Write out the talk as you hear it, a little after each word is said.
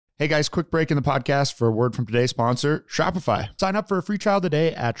Hey guys, quick break in the podcast for a word from today's sponsor, Shopify. Sign up for a free trial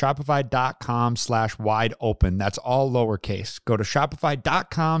today at shopify.com/wideopen. That's all lowercase. Go to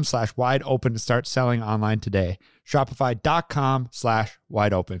shopify.com/wideopen to start selling online today.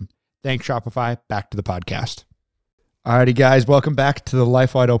 Shopify.com/wideopen. Thanks, Shopify. Back to the podcast. Alrighty, guys, welcome back to the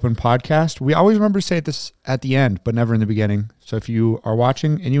Life Wide Open podcast. We always remember to say this at the end, but never in the beginning. So if you are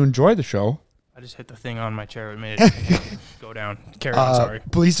watching and you enjoy the show, I just hit the thing on my chair. It made it go down. Carry on, sorry.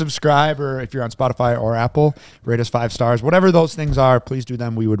 Please subscribe, or if you're on Spotify or Apple, rate us 5 stars. Whatever those things are, please do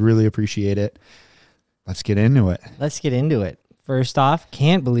them. We would really appreciate it. Let's get into it. Let's get into it. First off,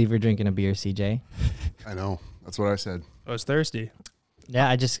 can't believe you're drinking a beer, CJ. I know. That's what I said. I was thirsty. Yeah,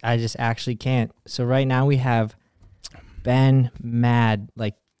 I just actually can't. So right now we have Ben mad,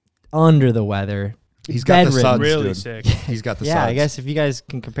 like under the weather. He's got the suds, really dude. sick. He's got the yeah, suds. I guess if you guys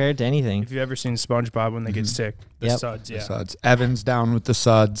can compare it to anything. If you've ever seen SpongeBob when they get sick, the suds, yeah. The suds. Evan's down with the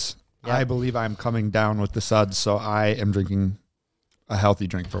suds. Yep. I believe I'm coming down with the suds, so I am drinking a healthy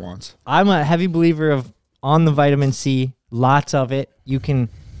drink for once. I'm a heavy believer of on the vitamin C, lots of it. You can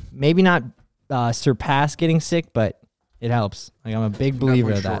maybe not surpass getting sick, but it helps. Like I'm a big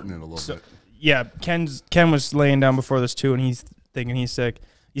believer of that. Shorten it a little bit. Yeah, Ken was laying down before this too, and he's thinking he's sick.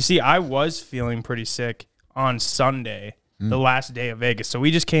 You see, I was feeling pretty sick on Sunday, the last day of Vegas. So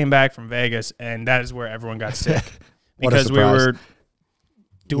we just came back from Vegas, and that is where everyone got sick. Because we were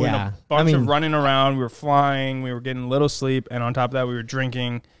doing a bunch of running around. We were flying. We were getting a little sleep. And on top of that, we were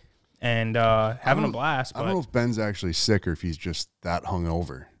drinking and having a blast. I don't know if Ben's actually sick or if he's just that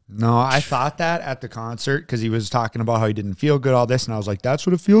hungover. No, I thought that at the concert because he was talking about how he didn't feel good, all this. And I was like, that's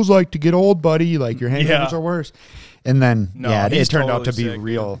what it feels like to get old, buddy. Like your hangovers are worse. And then, it turned out to be sick,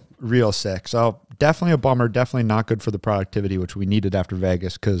 real sick. So definitely a bummer. Definitely not good for the productivity, which we needed after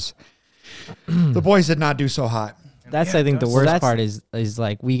Vegas because the boys did not do so hot. That's, I think, the worst part is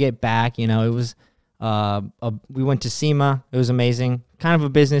like we get back, you know, it was, we went to SEMA. It was amazing. Kind of a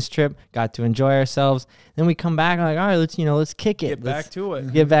business trip. Got to enjoy ourselves. Then we come back like, all right, let's kick it. Get back to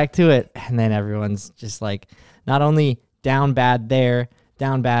it. Get back to it. And then everyone's just like, not only down bad there,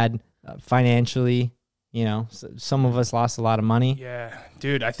 down bad financially. You know, some of us lost a lot of money. Yeah,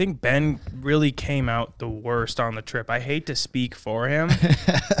 dude, I think Ben really came out the worst on the trip. I hate to speak for him,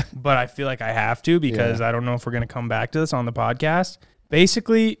 but I feel like I have to because I don't know if we're going to come back to this on the podcast.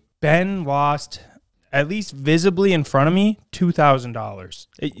 Basically, Ben lost, at least visibly in front of me, $2,000.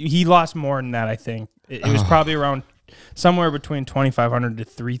 He lost more than that, I think. It was probably around somewhere between $2,500 to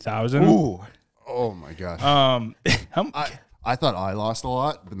 $3,000. Ooh. Oh, my gosh. I thought I lost a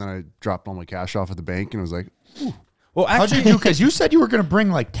lot, but then I dropped all my cash off at the bank and was like, ooh. Well, how'd you do? Because you said you were going to bring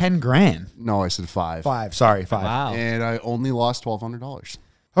like 10 grand. No, I said 5. 5. Sorry, 5. Wow. And I only lost $1,200.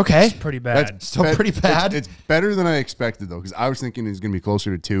 Okay. That's pretty bad. That's still pretty bad. It's better than I expected, though, because I was thinking it was going to be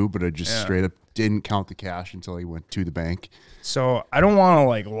closer to 2, but I just straight up didn't count the cash until I went to the bank. So I don't want to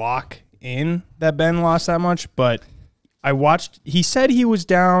like lock in that Ben lost that much, but I watched. He said he was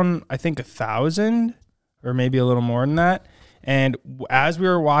down, I think, 1,000 or maybe a little more than that. And as we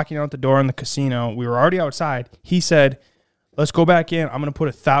were walking out the door in the casino, we were already outside. He said, "Let's go back in. I'm going to put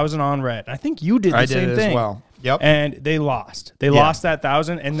 1,000 on red." And I think you did the same thing as well. Yep. And they lost. They lost that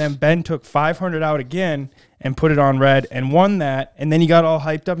 1,000, and then Ben took 500 out again and put it on red and won that. And then he got all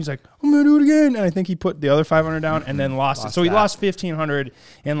hyped up. He's like, "I'm going to do it again." And I think he put the other 500 down and then lost it. So he lost 1,500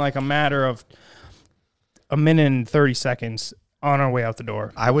 in like a matter of a minute and 30 seconds on our way out the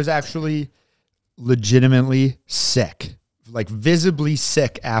door. I was actually legitimately sick. Like visibly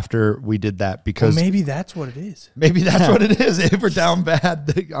sick after we did that because maybe that's what it is. Maybe that's what it is. If we're down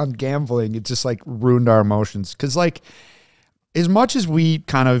bad on gambling, it just like ruined our emotions. Because like as much as we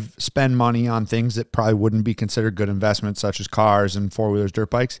kind of spend money on things that probably wouldn't be considered good investments, such as cars and 4-wheelers, dirt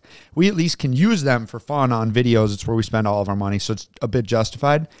bikes, we at least can use them for fun on videos. It's where we spend all of our money. So it's a bit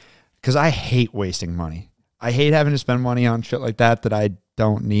justified because I hate wasting money. I hate having to spend money on shit like that I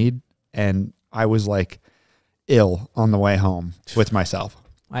don't need. And I was like ill on the way home with myself.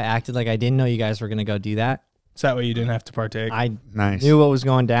 I acted like I didn't know you guys were going to go do that. Is that way you didn't have to partake? I knew what was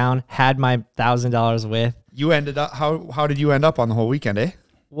going down, had my $1,000 with. You ended up, how did you end up on the whole weekend, eh?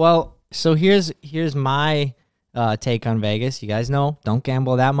 Well, so here's my take on Vegas. You guys know, don't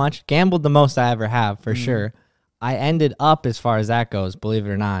gamble that much. Gambled the most I ever have, for sure. I ended up, as far as that goes, believe it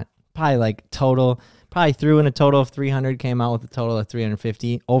or not, probably threw in a total of 300, came out with a total of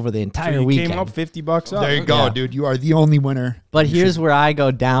 350 over the entire weekend. Came up $50 up. There you go, dude. You are the only winner. But here's where I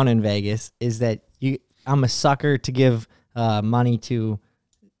go down in Vegas is that I'm a sucker to give money to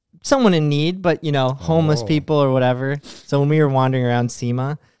someone in need, but, you know, homeless people or whatever. So when we were wandering around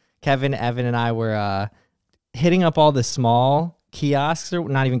SEMA, Kevin, Evan, and I were hitting up all the small kiosks, or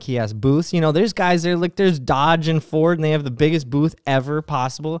not even kiosks, booths. You know, there's guys there, like there's Dodge and Ford, and they have the biggest booth ever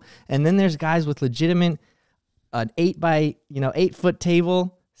possible. And then there's guys with legitimate an 8-foot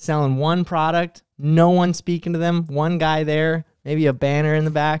table selling one product. No one speaking to them. One guy there, maybe a banner in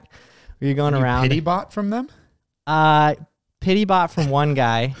the back. Where you're going around. Pity bot from them? Pity bot from one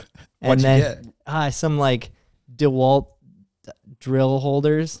guy. And What'd you then some like DeWalt drill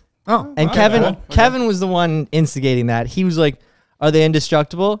holders. Oh, and Kevin was the one instigating that. He was like, "Are they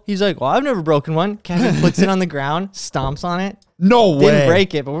indestructible?" He's like, "Well, I've never broken one." Kevin puts it on the ground, stomps on it. No way. Didn't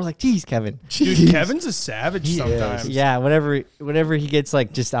break it, but we're like, "Geez, Kevin." Dude, Kevin's a savage sometimes. Yeah, whenever he gets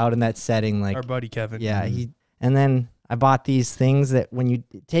like just out in that setting, like Our buddy Kevin. yeah, and then I bought these things that when you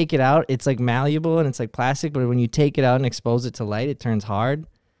take it out, it's like malleable and it's like plastic, but when you take it out and expose it to light, it turns hard.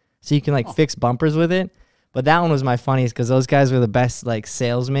 So you can like fix bumpers with it. But that one was my funniest because those guys were the best like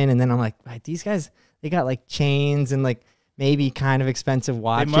salesmen. And then I'm like, right, these guys, they got like chains and like maybe kind of expensive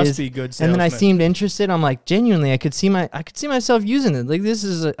watches. They must be good salesmen. And then I seemed interested. I'm like, genuinely, I could see myself using it. Like this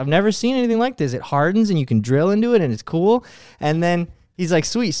is, I've never seen anything like this. It hardens and you can drill into it and it's cool. And then he's like,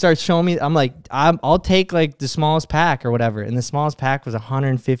 sweet, starts showing me. I'm like, I'll take like the smallest pack or whatever. And the smallest pack was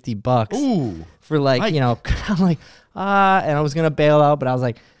 $150. Ooh. For like, you know, I'm like, and I was going to bail out, but I was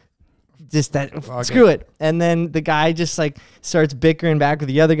like, just that, screw it. And then the guy just like starts bickering back with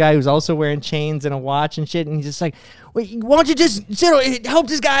the other guy who's also wearing chains and a watch and shit. And he's just like, wait, why don't you just help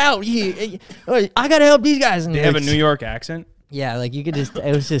this guy out? I got to help these guys. And they have a New York accent? Yeah, like you could just,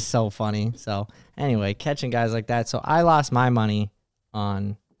 it was just so funny. So anyway, catching guys like that. So I lost my money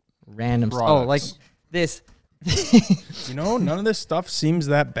on random stuff. Oh, like this. You know, none of this stuff seems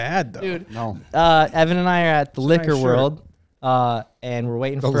that bad though. Dude, No. Evan and I are at the Liquor nice World. And we're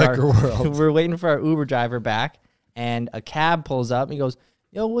waiting for we're waiting for our Uber driver back, and a cab pulls up and he goes,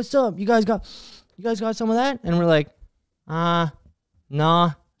 "Yo, what's up? You guys got some of that?" And we're like,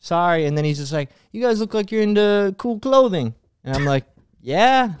 nah, sorry. And then he's just like, "You guys look like you're into cool clothing." And I'm like,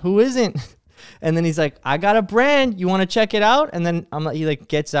 "Yeah, who isn't?" And then he's like, "I got a brand. You want to check it out?" And then I'm like, he like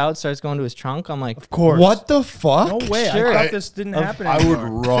gets out, starts going to his trunk. I'm like, Of course. What the fuck? No way. Sure. I thought this didn't happen I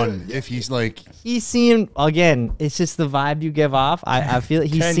anymore. would run if he's like, he seemed, again, it's just the vibe you give off. I feel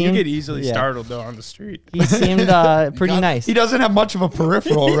he Ken, seemed, you get easily yeah. startled though on the street. He seemed pretty nice. He doesn't have much of a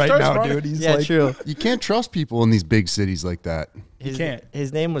peripheral right starts now, running. dude. He's Yeah, like, true. you can't trust people in these big cities like that. You can't.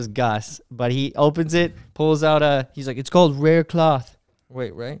 His name was Gus, but he opens it, pulls out he's like, "It's called Rare Cloth."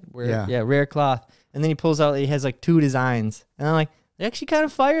 Wait, right? Yeah, Rare Cloth. And then he pulls out, he has like 2 designs. And I'm like, they're actually kind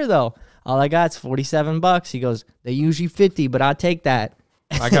of fire though. All I got's $47. He goes, "They usually 50, but I'll take that."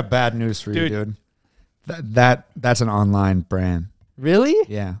 I got bad news for you, Dude. dude. That's an online brand. Really?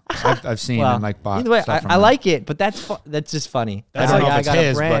 Yeah, I've seen Well, and like bought. either way, stuff from I them. like it, but that's just funny. I That's don't like, know if it's got a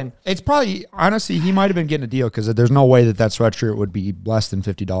his, brand. but it's probably honestly he might have been getting a deal because there's no way that sweatshirt would be less than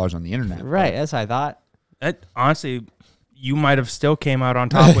 $50 on the internet. Right, that's what I thought. That honestly, you might have still came out on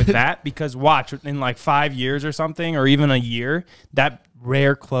top with that because watch, in like 5 years or something, or even a year, that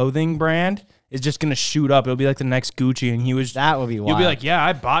Rare clothing brand is just gonna shoot up. It'll be like the next Gucci, and That would be wild. You'll be like, yeah,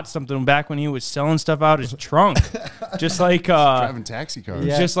 I bought something back when he was selling stuff out his trunk, just like Driving taxi cars.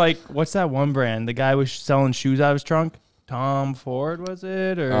 Yeah. just like what's that one brand? The guy was selling shoes out of his trunk. Tom Ford was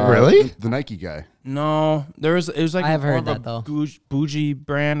it or Really? The Nike guy. no? It was like I have more heard of a that, though. bougie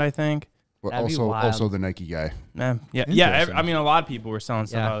brand, I think. Well, That'd be also, wild. also the Nike guy. Yeah. Interesting. I mean, a lot of people were selling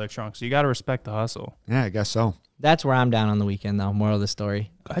stuff Yeah. out of their trunk, so you got to respect the hustle. Yeah, I guess so. That's where I'm down on the weekend, though. Moral of the story.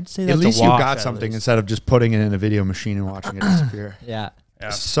 I'd say At that's least a you wash, got at something least. instead of just putting it in a video machine and watching it disappear. Yeah. Yeah.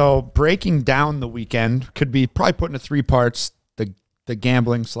 So breaking down the weekend could be probably put into 3 parts: the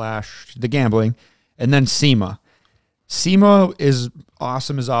gambling, and then SEMA. SEMA is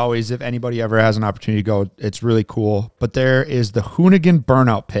awesome as always. If anybody ever has an opportunity to go, it's really cool. But there is the Hoonigan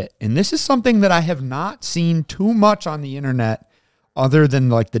Burnout Pit. And this is something that I have not seen too much on the internet other than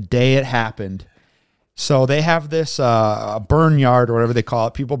like the day it happened. So they have this burn yard or whatever they call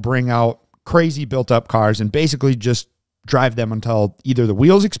it. People bring out crazy built up cars and basically just drive them until either the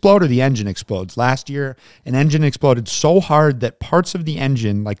wheels explode or the engine explodes. Last year, an engine exploded so hard that parts of the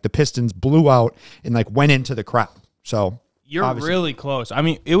engine, like the pistons, blew out and like went into the crowd. So You're obviously- really close. I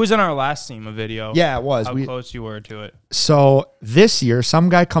mean, it was in our last SEMA video. Yeah, it was. How close you were to it. So this year, some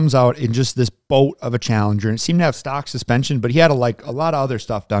guy comes out in just this boat of a Challenger, and it seemed to have stock suspension, but he had a lot of other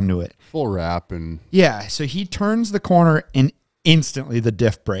stuff done to it. Full wrap and Yeah, so he turns the corner and instantly the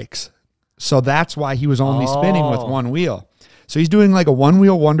diff breaks. So that's why he was only spinning with one wheel. So he's doing like a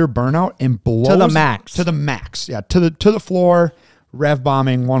one-wheel wonder burnout and blows To the max. To the max, yeah, to the floor, rev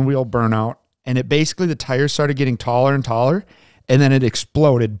bombing, one-wheel burnout, and it basically the tires started getting taller and taller, and then it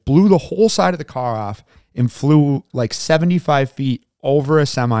exploded, blew the whole side of the car off, and flew like 75 feet over a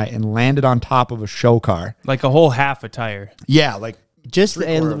semi and landed on top of a show car. Like a whole half a tire. Yeah, like Just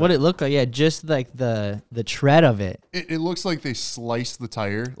what it looked like, yeah, just like the tread of it. It looks like they sliced the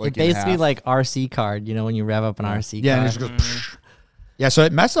tire like It basically in half. like RC card, you know, when you rev up an RC yeah, car. and it just goes. Psh. Yeah, so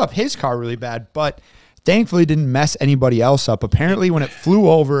it messed up his car really bad, but thankfully didn't mess anybody else up. Apparently, when it flew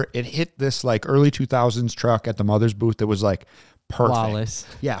over, it hit this like early 2000s truck at the mother's booth that was like perfect. Flawless.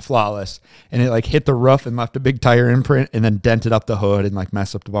 Yeah, flawless. And it like hit the roof and left a big tire imprint and then dented up the hood and like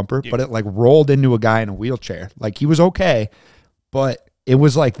messed up the bumper. But it like rolled into a guy in a wheelchair. Like he was okay, but it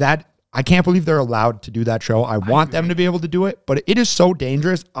was like that. I can't believe they're allowed to do that show. I want them to be able to do it, but it is so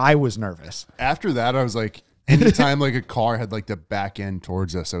dangerous. I was nervous. After that, I was like, anytime like a car had like the back end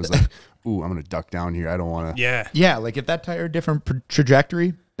towards us, I was like, ooh, I'm going to duck down here. I don't want to. Yeah. Yeah, like if that tire had a different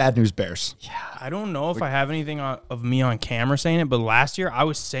trajectory, bad news bears. Yeah. I don't know if I have anything of me on camera saying it, but last year I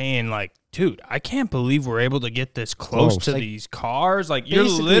was saying like, dude, I can't believe we're able to get this close to Like, these cars. Like you're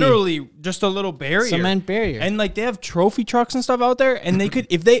basically literally just a little barrier. Cement barrier. And like they have trophy trucks and stuff out there, and they could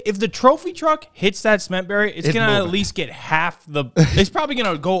if the trophy truck hits that cement barrier, it's gonna moving. at least get half the. It's probably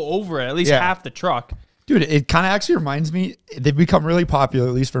gonna go over it, at least Yeah. half the truck. Dude, it kind of actually reminds me, they've become really popular,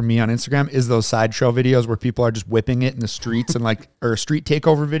 at least for me on Instagram, is those sideshow videos where people are just whipping it in the streets and like, or a street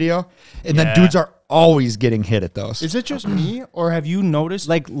takeover video. And then dudes are always getting hit at those. Is it just me, or have you noticed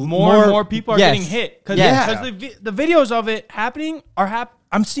Like, more and more people are yes. getting hit? Because Yes. the videos of it happening are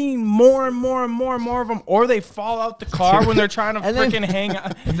I'm seeing more and more and more and more of them, or they fall out the car when they're trying to And then- freaking hang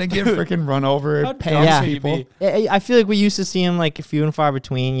out. And they get freaking run over, How pants dumb can you people. be? I feel like we used to see him like few and far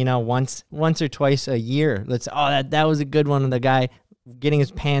between, you know, once or twice a year. That was a good one of the guy getting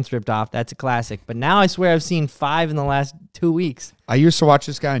his pants ripped off. That's a classic. But now I swear I've seen 5 in the last 2 weeks. I used to watch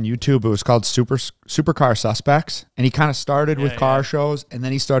this guy on YouTube. It was called Supercar Suspects. And he kind of started with car shows, and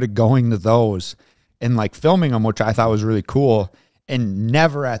then he started going to those and like filming them, which I thought was really cool. And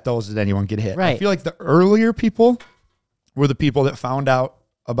never at those did anyone get hit. Right. I feel like the earlier people were the people that found out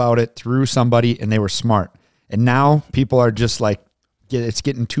about it through somebody and they were smart. And now people are just like, it's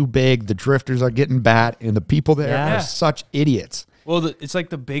getting too big. The drifters are getting bad. And the people there Yeah. are such idiots. Well, it's like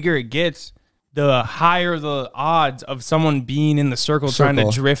the bigger it gets, the higher the odds of someone being in the circle trying to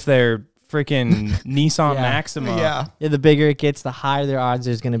drift their freaking Nissan Yeah. Maxima. Yeah. Yeah, the bigger it gets, the higher their odds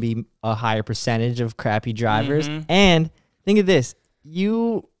there's going to be a higher percentage of crappy drivers. And think of this.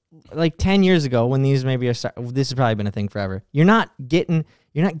 You, like 10 years ago when these maybe are, this has probably been a thing forever. You're not getting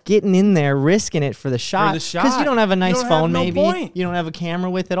in there risking it for the shot. Because you don't have a nice phone, maybe. You don't have a camera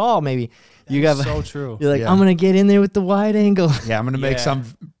with it all, maybe. You got so true. You're like, Yeah. I'm going to get in there with the wide angle. Yeah, I'm going to make some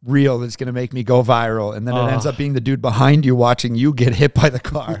reel that's going to make me go viral. And then it ends up being the dude behind you watching you get hit by the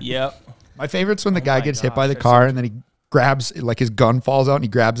car. Yep. My favorite's when the guy gets hit by the car and then he grabs, like his gun falls out and he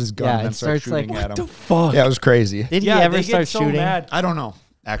grabs his gun Yeah, and then it starts starts shooting like, at him. Fuck. Yeah, it was crazy. Did he ever start shooting? Mad. I don't know,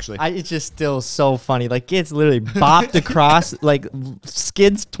 actually. It's just still so funny. Like, gets literally bopped across, like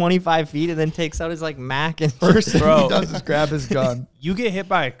skids 25 feet and then takes out his like Mac and First thing Bro. he does is grab his gun. You get hit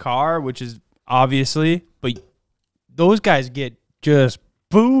by a car, which is obviously, but those guys get just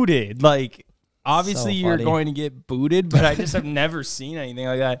booted. Like, obviously, So you're funny. going to get booted, but I just have never seen anything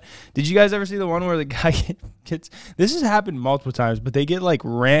like that. Did you guys ever see the one where the guy gets? This has happened multiple times, but they get like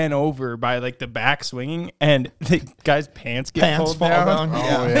ran over by like the back swinging, and the guy's pants get pulled fall down. down.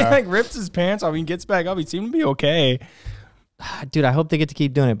 Oh, He yeah. like rips his pants off. He gets back up. He seemed to be okay. dude, I hope they get to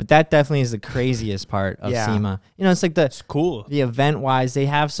keep doing it. But that definitely is the craziest part of Yeah. SEMA. You know, it's like It's cool. the event wise, they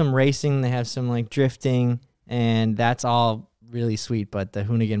have some racing, they have some like drifting, and that's all really sweet. But the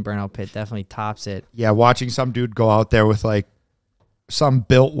Hoonigan Burnout Pit definitely tops it. Yeah, watching some dude go out there with like some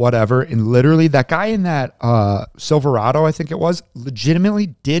built whatever, and literally that guy in that Silverado, I think it was,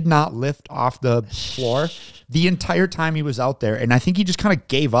 legitimately did not lift off the floor the entire time he was out there. And I think he just kind of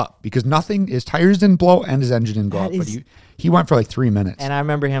gave up because nothing, his tires didn't blow and his engine didn't go up. But he went for like 3 minutes. And I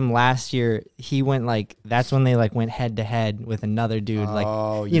remember him last year, he went like, that's when they like went head to head with another dude, like,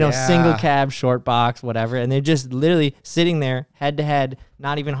 you know, yeah. single cab, short box, whatever. And they're just literally sitting there head to head,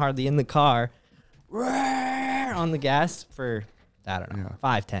 not even hardly in the car, on the gas for, I don't know,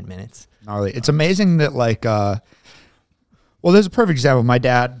 5-10 minutes. Gnarly. It's amazing that like, well, there's a perfect example. My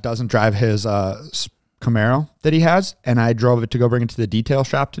dad doesn't drive his Camaro that he has, and I drove it to go bring it to the detail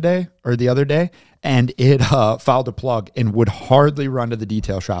shop today or the other day, and it fouled a plug and would hardly run to the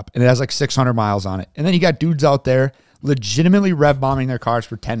detail shop, and it has like 600 miles on it. And then you got dudes out there legitimately rev bombing their cars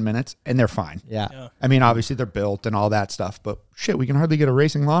for 10 minutes and they're fine. Yeah. I mean, obviously they're built and all that stuff, but shit, we can hardly get a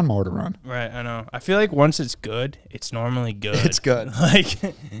racing lawnmower to run. Right, I know. I feel like once it's good, it's normally good. It's good. Like,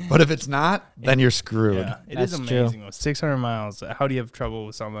 But if it's not, then you're screwed. yeah, it That's is true. amazing. 600 miles. How do you have trouble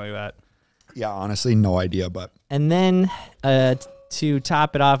with something like that? Yeah, honestly, no idea. But And then to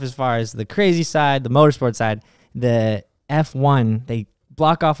top it off, as far as the crazy side, the motorsport side, the F1, they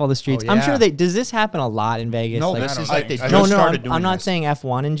block off all the streets. Oh, I'm yeah. sure does this happen a lot in Vegas? no, Like, this is I like they don't just know. started doing I'm not this. saying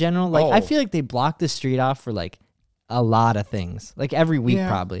F1 in general. Like, I Oh. feel like they block the street off for like a lot of things, like every week Yeah.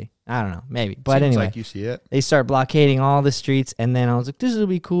 probably. I don't know, maybe. But Seems anyway, like you see it. they start blockading all the streets, and then I was like, this will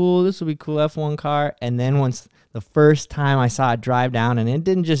be cool. This will be cool F1 car. And then once the first time I saw it drive down, and it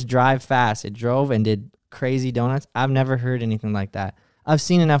didn't just drive fast, it drove and did crazy donuts. I've never heard anything like that. I've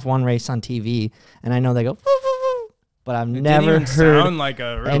seen an F1 race on TV, and I know they go, woo, woo, woo, but I've It never didn't even heard sound like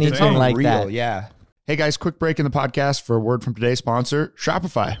a real anything thing. like Real, that. yeah. Hey guys, quick break in the podcast for a word from today's sponsor,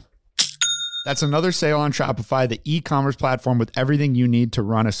 Shopify. That's another sale on Shopify, the e-commerce platform with everything you need to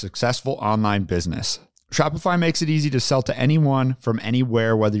run a successful online business. Shopify makes it easy to sell to anyone from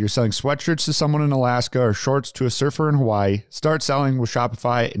anywhere, whether you're selling sweatshirts to someone in Alaska or shorts to a surfer in Hawaii. Start selling with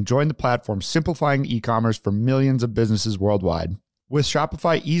Shopify and join the platform simplifying e-commerce for millions of businesses worldwide. With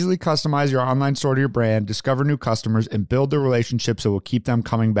Shopify, easily customize your online store to your brand, discover new customers, and build the relationships that will keep them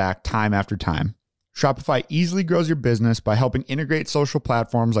coming back time after time. Shopify easily grows your business by helping integrate social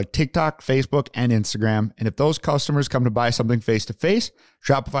platforms like TikTok, Facebook, and Instagram. And if those customers come to buy something face-to-face,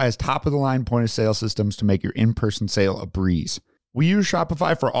 Shopify has top-of-the-line point-of-sale systems to make your in-person sale a breeze. We use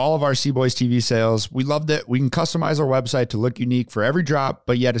Shopify for all of our CboysTV sales. We love that we can customize our website to look unique for every drop,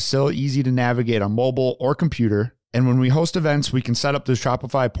 but yet it's still easy to navigate on mobile or computer. And when we host events, we can set up the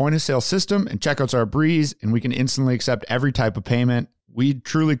Shopify point-of-sale system and checkouts are a breeze, and we can instantly accept every type of payment. We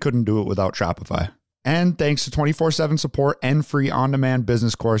truly couldn't do it without Shopify. And thanks to 24/7 support and free on-demand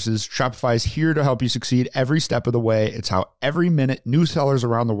business courses, Shopify is here to help you succeed every step of the way. It's how every minute new sellers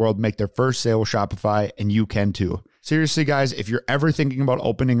around the world make their first sale with Shopify, and you can too. Seriously, guys, if you're ever thinking about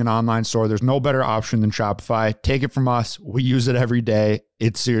opening an online store, there's no better option than Shopify. Take it from us. We use it every day.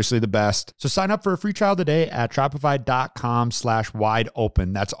 It's seriously the best. So sign up for a free trial today at shopify.com/wide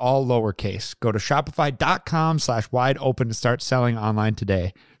open. That's all lowercase. Go to shopify.com/wide open to start selling online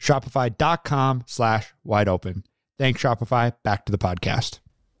today. Shopify.com/wide open. Thanks, Shopify. Back to the podcast.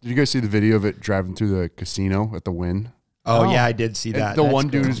 Did you guys see the video of it driving through the casino at the Wynn? Oh, yeah, I did see And that. the That's one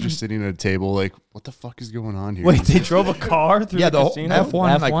dude cool. is just sitting at a table like, what the fuck is going on here? Wait, they drove a car through Yeah, the the casino?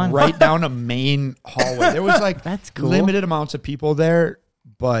 F1, like F1. right down a main hallway. There was like That's cool. limited amounts of people there,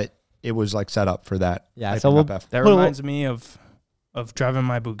 but it was like set up for that. Yeah, type so of we'll- F1. That Well, reminds me of driving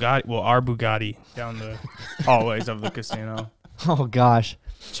my Bugatti, well, our Bugatti down the hallways of the casino. Oh gosh.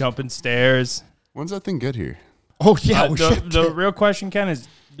 Jumping stairs. When's that thing get here? Oh yeah, we the, should. the real question, Ken, is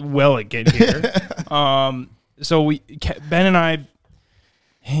will it get here? So Ben and I,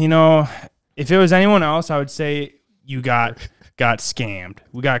 you know, if it was anyone else, I would say you got scammed.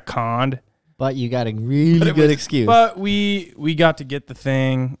 We got conned. But you got a really good excuse. But we got to get the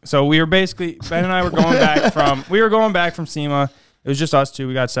thing. So we were basically Ben and I were going back from SEMA. It was just us two.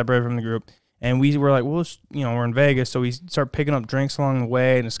 We got separated from the group, and we were like, well, you know, we're in Vegas, so we start picking up drinks along the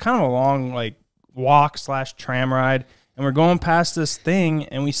way, and it's kind of a long like walk/tram ride, and we're going past this thing,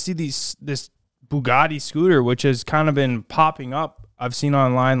 and we see this Bugatti scooter, which has kind of been popping up. I've seen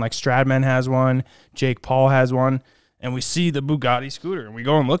online, like Stradman has one, Jake Paul has one, and we see the Bugatti scooter, and we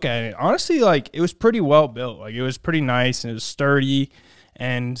go and look at it. Honestly, like, it was pretty well built. Like, it was pretty nice, and it was sturdy,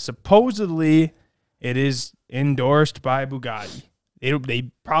 and supposedly it is endorsed by Bugatti.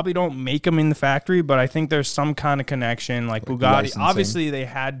 They probably don't make them in the factory, but I think there's some kind of connection. Like Bugatti, licensing. obviously they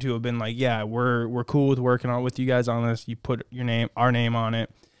had to have been like, yeah, we're cool with working on with you guys on this. You put our name on it.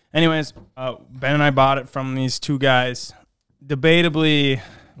 Anyways, Ben and I bought it from these two guys. Debatably,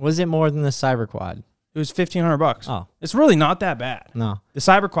 Was it more than the Cyber Quad? it was $1,500. Oh. It's really not that bad. No. The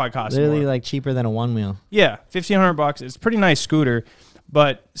Cyber Quad costs Literally more. like cheaper than a one wheel. Yeah, $1,500. It's a pretty nice scooter,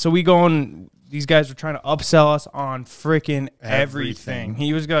 but so we go and these guys were trying to upsell us on freaking everything.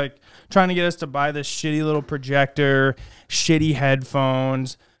 He was like trying to get us to buy this shitty little projector, shitty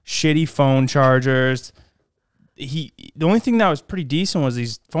headphones, shitty phone chargers. The only thing that was pretty decent was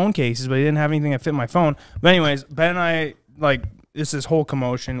these phone cases, but he didn't have anything that fit my phone. But anyways, Ben and I, like, this whole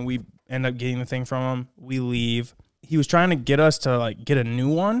commotion. We end up getting the thing from him. We leave. He was trying to get us to like get a new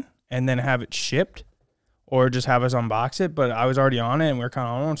one and then have it shipped, or just have us unbox it. But I was already on it, and we were kind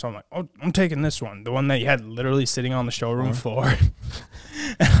of on one, so I'm like, oh, I'm taking this one, the one that you had literally sitting on the showroom floor.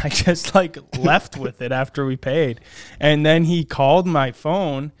 And I just like left with it after we paid, and then he called my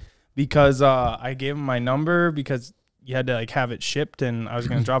phone because I gave him my number because you had to like have it shipped and I was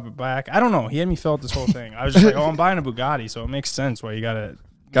going to drop it back. I don't know. He had me fill out this whole thing. I was just like, oh, I'm buying a Bugatti, so it makes sense why you got to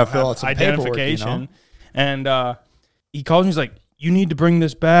fill out some identification. paperwork, you know? And he calls me. He's like, you need to bring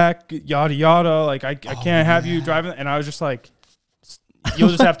this back, yada, yada. Like, I can't have you driving. And I was just like, You'll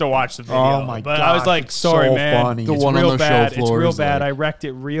just have to watch the video. Oh my but gosh, I was like, it's sorry, so man. funny. The It's one on real the show bad. It's floor real is bad. like- I wrecked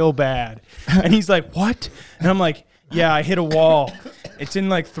it real bad. And he's like, what? And I'm like, yeah, I hit a wall. It's in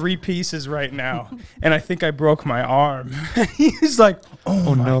like 3 pieces right now. And I think I broke my arm. He's like,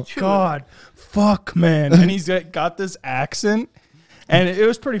 oh my no. God. Fuck, man. And he's got this accent. And it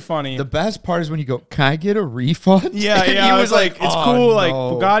was pretty funny. The best part is when you go, can I get a refund? Yeah, And yeah. he I was like, it's oh, cool. Like,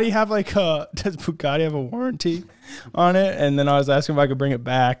 no. Bugatti have like does Bugatti have a warranty on it? And then I was asking if I could bring it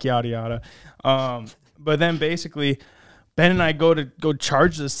back, yada yada. But then basically, Ben and I go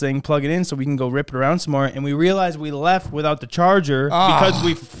charge this thing, plug it in, so we can go rip it around some more. And we realized we left without the charger because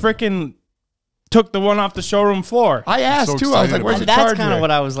we freaking took the one off the showroom floor. I asked So too. I was like, excited "Where's about the it. That's charger?" kind of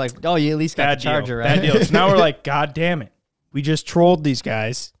what I was like. Oh, you at least got Bad the charger, deal. right? Bad deal. So now we're like, God damn it. We just trolled these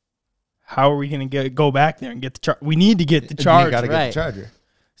guys. How are we going to go back there and get the charger? We need to get the You charger. gotta get Right. the charger.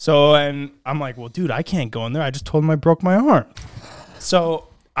 So, and I'm like, well, dude, I can't go in there. I just told him I broke my arm. So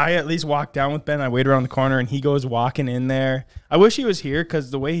I at least walked down with Ben. I wait around the corner, and he goes walking in there. I wish he was here because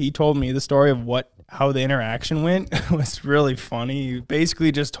the way he told me the story of how the interaction went was really funny. He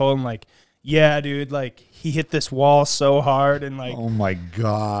basically just told him, like, yeah, dude, like, he hit this wall so hard, and, like, Oh my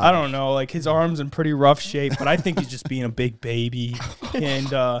god! I don't know, like, his arm's in pretty rough shape, but I think he's just being a big baby,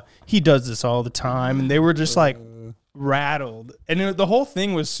 and he does this all the time, and they were just, like, rattled. And the whole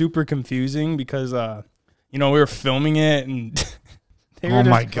thing was super confusing because, we were filming it, and they were Oh just,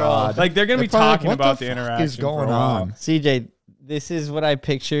 my god! like, they're going to be They're probably like, talking what about the the fuck interaction is going for a while. on? CJ, this is what I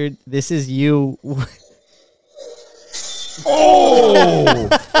pictured. This is you. Oh!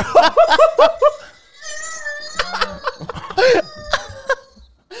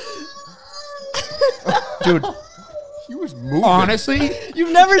 Dude, He was moving. honestly,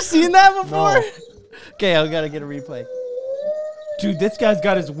 You've never seen that before? Okay, I gotta get a replay. Dude, this guy's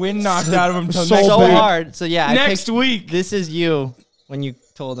got his wind knocked out of him until So next So bad. hard. So yeah, I Next picked- week. This is you when you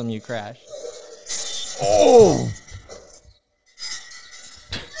told him you crashed. oh,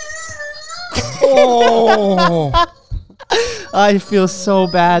 oh, I feel so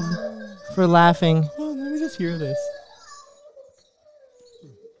bad for laughing. Oh, let me just hear this.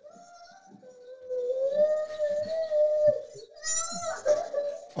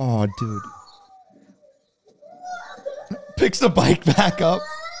 oh, dude. Picks the bike back up.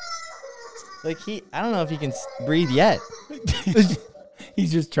 Like I don't know if he can breathe yet.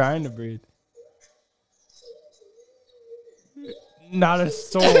 He's just trying to breathe. Not a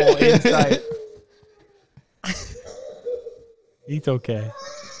soul in sight. He's okay.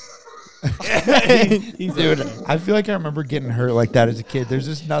 he's Dude, okay. I feel like I remember getting hurt like that as a kid. There's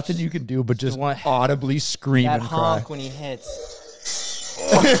just nothing you can do but just What? audibly scream That and cry. honk when he hits.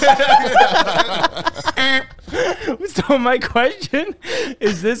 So my question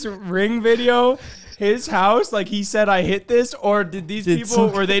is: this ring video his house? Like he said, I hit this, or did these people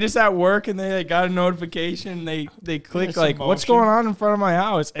were they just at work and they like, got a notification? They click like, what's going on in front of my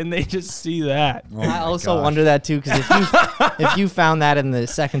house, and they just see that. Oh I my also gosh. wonder that too, because if you found that in the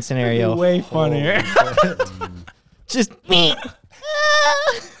second scenario, Way funnier. just me.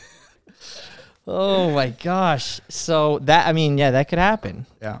 Oh my gosh! So that could happen.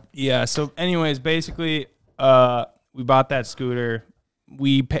 Yeah. Yeah. So, anyways, basically, we bought that scooter.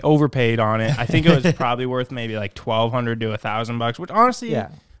 We overpaid on it. I think it was probably worth maybe like $1,200 to $1,000, which honestly, Yeah.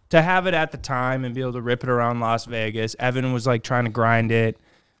 to have it at the time and be able to rip it around Las Vegas. Evan was like trying to grind it.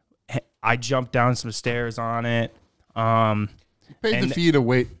 I jumped down some stairs on it. Paid and- the fee to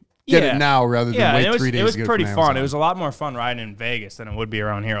wait. Get Yeah. it now rather than wait and 3 days. It was to get pretty from fun. Amazon. It was a lot more fun riding in Vegas than it would be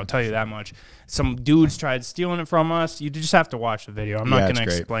around here. I'll tell you that much. Some dudes tried stealing it from us. You just have to watch the video. I'm not Yeah, going it's to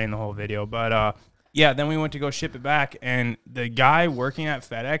great. explain the whole video, but yeah. Then we went to go ship it back, and the guy working at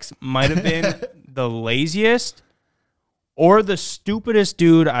FedEx might have been the laziest or the stupidest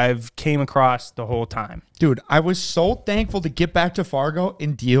dude I've came across the whole time. Dude, I was so thankful to get back to Fargo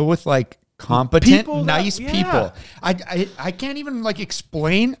and deal with like competent, People that- nice yeah. people. I can't even like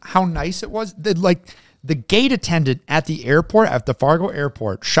explain how nice it was. The gate attendant at the airport, at the Fargo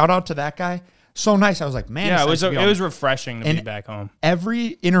airport, shout out to that guy. So nice. I was like, man, Yeah, it's it nice was to be it home. was refreshing to be And- back home.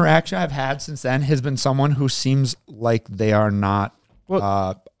 Every interaction I've had since then has been someone who seems like they are not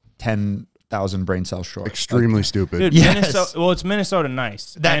 10,000 brain cells short. extremely stupid. Dude, Yes. Minnesota, well, it's Minnesota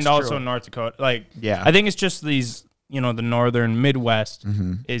nice, That's and also true. North Dakota. Like, Yeah. I think it's just these, the northern Midwest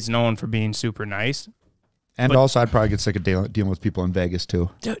Mm-hmm. is known for being super nice. And also, I'd probably get sick of dealing with people in Vegas too.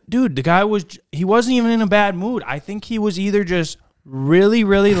 Dude, the guy he wasn't even in a bad mood. I think he was either just really,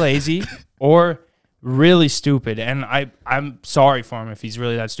 really lazy or really stupid. And I'm sorry for him if he's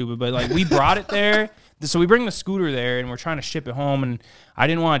really that stupid. But like, we brought it there. So we bring the scooter there and we're trying to ship it home. And I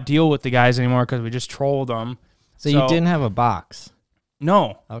didn't want to deal with the guys anymore because we just trolled them. So you didn't have a box.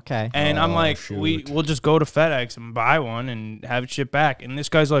 No. Okay. And I'm like, shoot. we'll just go to FedEx and buy one and have it shipped back. And this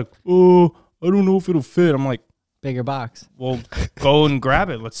guy's like, oh, I don't know if it'll fit. I'm like, Bigger box. well, go and grab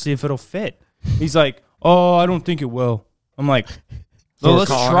it. Let's see if it'll fit. He's like, oh, I don't think it will. I'm like, well,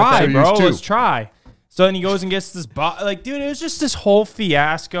 let's try, bro. Let's try. So then he goes and gets this box. Like, dude, it was just this whole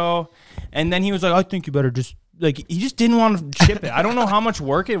fiasco. And then he was like, I think you better just, like, he just didn't want to ship it. I don't know how much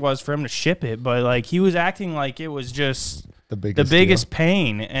work it was for him to ship it, but, like, he was acting like it was just the biggest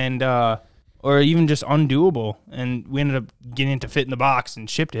pain and, or even just undoable. And we ended up getting it to fit in the box and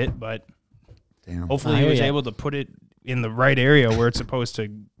shipped it, but hopefully he was able to put it in the right area where it's supposed to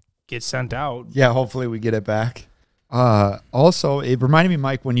get sent out. Yeah, hopefully we get it back. Also, it reminded me,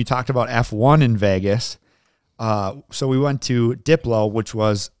 Mike, when you talked about F1 in Vegas. So we went to Diplo, which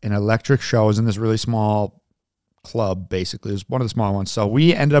was an electric show. It was in this really small club, basically. It was one of the small ones. So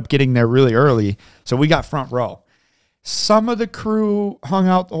we ended up getting there really early. So we got front row. Some of the crew hung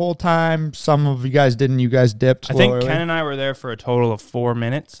out the whole time. Some of you guys didn't. You guys dipped. I think Ken and I were there for a total of 4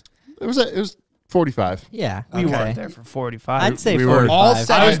 minutes. It was 45. Yeah. We weren't there for 45. I'd say we 45. were all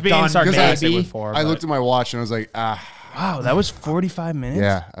set. I was being done, sarcastic baby. with 4. I looked at my watch and I was like, Wow, that was 45 minutes?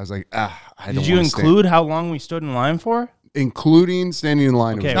 yeah. I was like, I don't Did you wanna include how long we stood in line for? including standing in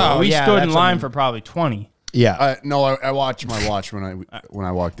line? Okay, It was- well, we yeah, stood in that's line for probably 20. Yeah. no, I watched my watch when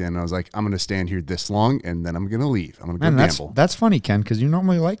I walked in. And I was like, I'm gonna stand here this long, and then I'm gonna leave. I'm gonna go Man, gamble. that's funny, Ken, because you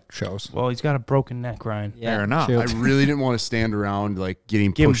normally like shows. Well, he's got a broken neck, Ryan. Yeah, Fair enough. true. I really didn't want to stand around like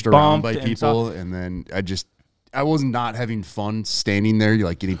getting Getting pushed around by bumped and people, stuff. and then I was not having fun standing there,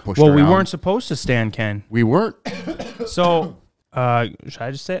 like getting pushed Well, around. we weren't supposed to stand, Ken. We weren't. So, should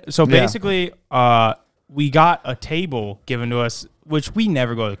I just say it? So Yeah. basically, we got a table given to us, which we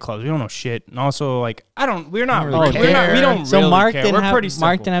never go to clubs. We don't know shit. And also, like, we're not really really, we don't So really Mark care. didn't We're have pretty simple.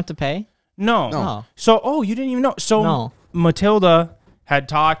 Mark didn't have to pay? No. No. So, you didn't even know. So No. Matilda had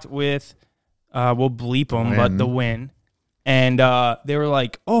talked with, we'll bleep them, but the Win. And they were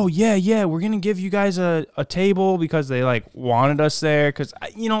like, oh, yeah, we're going to give you guys a table because they, like, wanted us there. Because,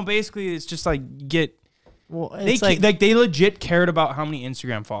 basically it's just, like, Well, they it's like, they legit cared about how many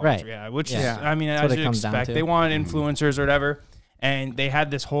Instagram followers. Right. Yeah, which Yeah. is, I mean, That's as what it you comes down expect. to. They wanted influencers or whatever. And they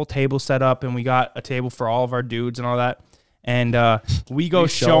had this whole table set up, and we got a table for all of our dudes and all that. And we go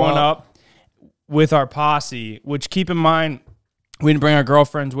showing up with our posse, which, keep in mind, we didn't bring our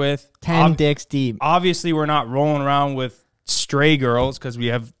girlfriends with. 10 dicks deep. Obviously, we're not rolling around with stray girls because we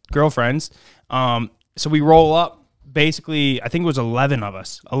have girlfriends. So we roll up, basically, I think it was 11 of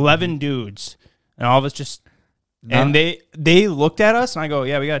us, 11 dudes. And all of us just... And they looked at us, and I go,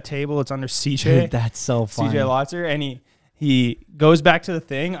 yeah, we got a table. It's under CJ. Dude, that's so funny. CJ Lotzer. And he goes back to the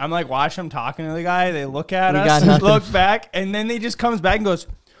thing. I'm like, watching him talking to the guy. They look at us, look back, and then they just comes back and goes,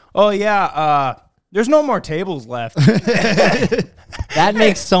 oh, yeah, there's no more tables left. That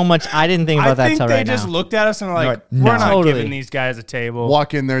makes so much. I didn't think about that till right now. I think they just looked at us and were like, No. we're not Totally. giving these guys a table.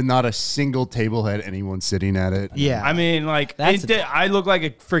 Walk in there, not a single table had anyone sitting at it. Yeah. I mean, like, That's I look like a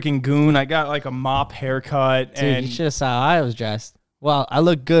freaking goon. I got like a mop haircut. Dude, and you should have saw how I was dressed. Well, I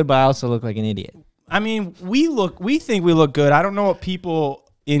look good, but I also look like an idiot. I mean, we think we look good. I don't know what people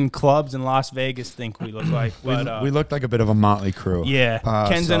in clubs in Las Vegas think we look like. But we looked like a bit of a motley crew. yeah,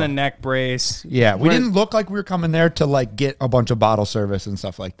 Ken's so- in a neck brace. Yeah, we didn't look like we were coming there to like get a bunch of bottle service and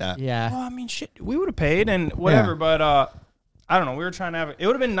stuff like that. Yeah. Well, I mean, shit, we would have paid and whatever, Yeah. but I don't know. We were trying to have it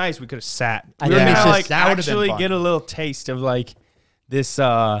would have been nice. We could have sat. I We were think it's gonna just- like that would've been actually fun. get a little taste of like this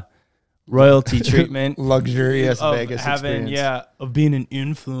royalty treatment Luxurious of Vegas having experience. of being an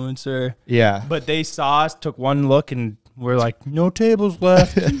influencer. Yeah. But they saw us, took one look, and we're like, no tables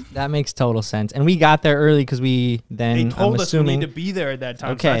left. That makes total sense. And we got there early because we then, They told I'm us we assuming, need to be there at that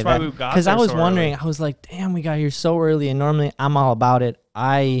time. okay, so that's why we got because there I was so wondering, early. I was like, damn, we got here so early, and normally I'm all about it.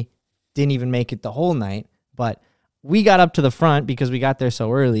 I didn't even make it the whole night, but we got up to the front because we got there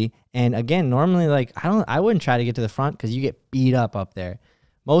so early. And again, normally, like, I wouldn't try to get to the front because you get beat up there.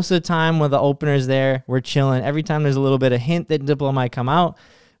 Most of the time when the opener's there, we're chilling. Every time there's a little bit of hint that Diplo might come out,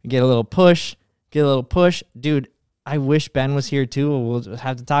 we get a little push. Dude, I wish Ben was here too. We'll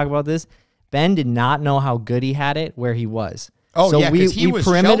have to talk about this. Ben did not know how good he had it where he was. Oh, yeah, 'cause he was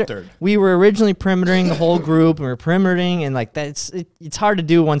sheltered. We were originally perimetering the whole group, and we were perimetering, and like it's hard to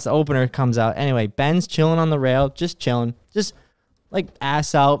do once the opener comes out. Anyway, Ben's chilling on the rail, just chilling, just like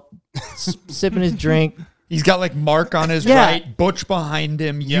ass out, sipping his drink. He's got like Mark on his Yeah. right, Butch behind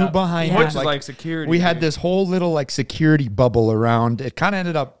him, you behind Butch him. is like security, We had dude. this whole little like security bubble around. It kind of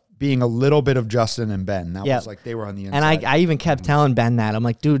ended up being a little bit of Justin and Ben. That Yeah. was like they were on the inside. And I even kept telling Ben that. I'm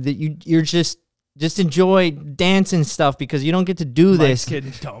like, dude, you're just just enjoy dancing stuff because you don't get to do this.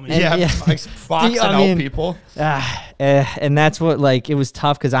 Kidding, tell me. And- Mike's boxing out people. And that's what, like, it was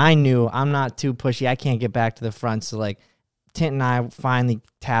tough because I knew I'm not too pushy. I can't get back to the front. So, like, Tint and I finally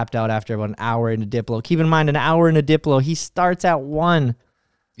tapped out after about an hour into Diplo. Keep in mind, an hour into Diplo, he starts at 1.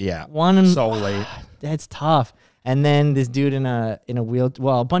 Yeah. 1 and So late. That's tough. And then this dude in a wheel,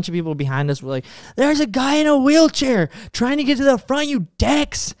 well, a bunch of people behind us were like, "There's a guy in a wheelchair trying to get to the front, you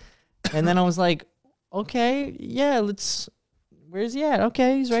dicks." And then I was like, "Okay, yeah, where's he at?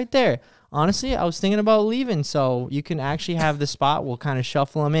 Okay, he's right there." Honestly, I was thinking about leaving, so you can actually have the spot. We'll kind of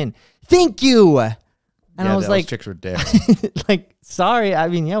shuffle him in. Thank you. And I was those like, chicks were dead. like, sorry. I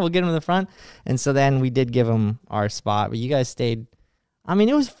mean, yeah, we'll get him in the front. And so then we did give him our spot, but you guys stayed. I mean,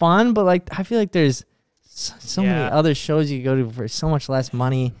 it was fun, but like, I feel like there's so many other shows you could go to for so much less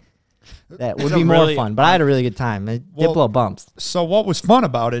money that would be more fun. But I had a really good time. Diplo bumps. So what was fun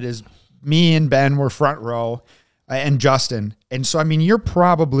about it is me and Ben were front row and Justin. And so, I mean, you're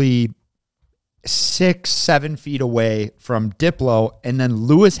probably 6-7 feet away from Diplo. And then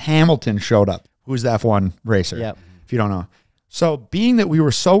Lewis Hamilton showed up, who's the F1 racer, Yep. if you don't know. So being that we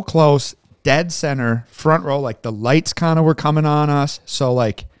were so close, dead center, front row, like the lights kind of were coming on us. So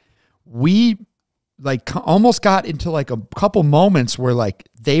like we like almost got into like a couple moments where like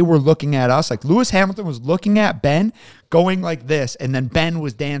they were looking at us, like Lewis Hamilton was looking at Ben going like this, and then Ben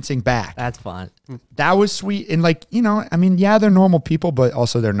was dancing back. That's fun. That was sweet. And like, you know, I mean, yeah, they're normal people, but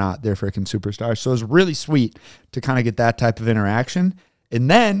also they're not. They're freaking superstars. So it was really sweet to kind of get that type of interaction. And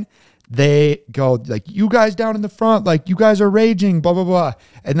then they go like, "You guys down in the front, like you guys are raging, blah, blah, blah."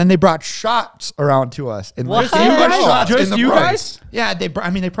 And then they brought shots around to us. And like, What? they brought shots Just in the you front. guys? Yeah, they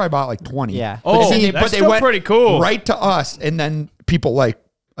probably bought like 20. Yeah. Oh, But that's they still went pretty cool. right to us, and then people like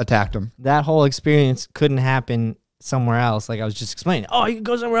attacked them. That whole experience couldn't happen somewhere else. Like I was just explaining. Oh, you can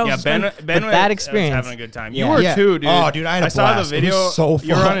go somewhere else. Yeah, It's fun. Ben But was that experience. having a good time. You Yeah. were Yeah. too, dude. Oh, dude, I had a saw the blast. It was video. so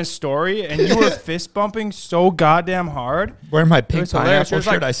You were fun. on his story, and you were fist bumping so goddamn hard. Wearing my pink was hilarious. pineapple It was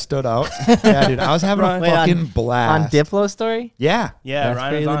shirt, like- I stood out. Yeah, dude, I was having a Wait, fucking on blast. Diplo story. Yeah. Yeah, That's Ryan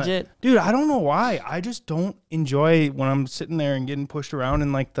pretty was on it. legit. Dude, I don't know why. I just don't enjoy when I'm sitting there and getting pushed around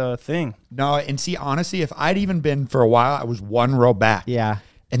in like the thing. No, and see, honestly, if I'd even been for a while, I was one row back. Yeah.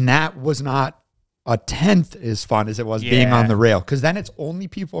 And that was not a tenth as fun as it was being Yeah. on the rail. Because then it's only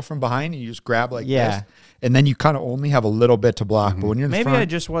people from behind, and you just grab like Yeah. this. And then you kind of only have a little bit to block. But when you're in the Maybe front, I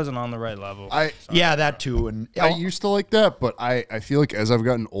just wasn't on the right level. yeah, that too. And I used to like that, but I feel like as I've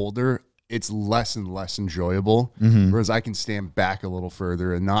gotten older, it's less and less enjoyable. Whereas I can stand back a little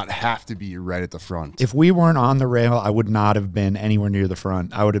further and not have to be right at the front. if we weren't on the rail, I would not have been anywhere near the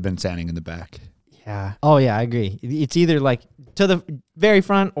front. I would have been standing in the back. Yeah. Oh yeah, I agree. It's either like to the very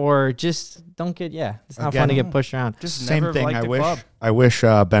front or just don't get. Yeah, it's not fun to Again, get pushed around. just Same never thing. liked I the wish. club. I wish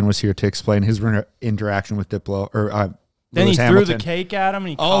Ben was here to explain his interaction with Diplo or Then Lewis he Hamilton. threw the cake at him and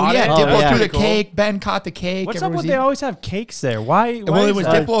he Oh caught yeah, it. Diplo yeah. threw the Pretty cool. cake. Ben caught the cake. What's up Everyone with was they always have cakes there? Why? Well, it is was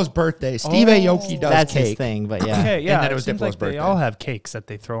that? Diplo's birthday. Steve Oh. Aoki does That's his cake. thing. But yeah. Okay, yeah. then it was seems Diplo's like birthday. They all have cakes that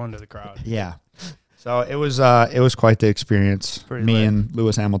they throw into the crowd. Yeah. So it was quite the experience. Pretty Me lit. and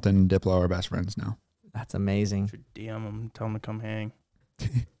Lewis Hamilton and Diplo are best friends now. That's amazing. Should DM him, tell him to come hang.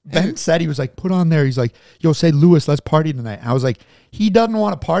 Ben said, he was like, put on there. He's like, yo, say Lewis, let's party tonight. And I was like, he doesn't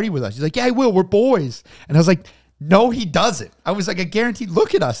want to party with us. He's like, yeah, I will. We're boys. And I was like, no, he doesn't. I was like, I guarantee.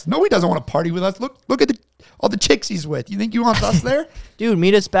 Look at us. No, he doesn't want to party with us. Look at all the chicks he's with. You think he wants us there? Dude,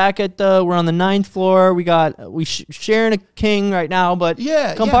 meet us back at we're on the 9th floor. We sharing a king right now, but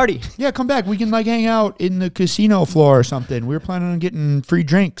Yeah, come yeah. party. Yeah, come back. We can like hang out in the casino floor or something. We were planning on getting free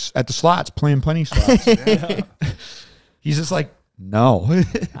drinks at the slots, playing plenty slots. He's just like, no.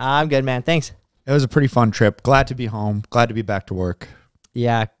 I'm good, man. Thanks. It was a pretty fun trip. Glad to be home. Glad to be back to work.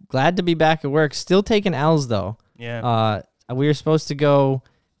 Yeah, glad to be back at work. Still taking L's though. Yeah. We were supposed to go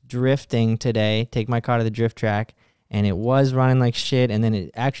drifting today, take my car to the drift track, and it was running like shit, and then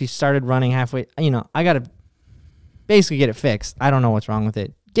it actually started running halfway. You know, I got to basically get it fixed. I don't know what's wrong with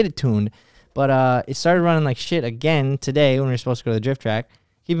it. Get it tuned. But it started running like shit again today when we were supposed to go to the drift track.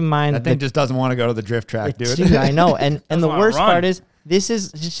 Keep in mind That thing just doesn't want to go to the drift track, dude. Dude, I know. And the Doesn't wanna worst run. part is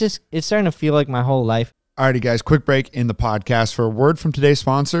it's starting to feel like my whole life. Alrighty, guys, quick break in the podcast for a word from today's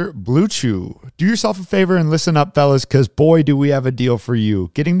sponsor, Blue Chew. Do yourself a favor and listen up, fellas, because boy, do we have a deal for you.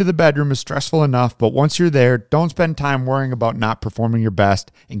 Getting to the bedroom is stressful enough, but once you're there, don't spend time worrying about not performing your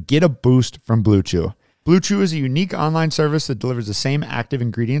best and get a boost from Blue Chew. Blue Chew is a unique online service that delivers the same active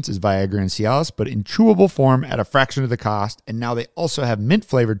ingredients as Viagra and Cialis, but in chewable form at a fraction of the cost. And now they also have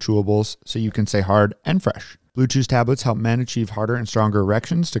mint-flavored chewables, so you can stay hard and fresh. Blue Chew's tablets help men achieve harder and stronger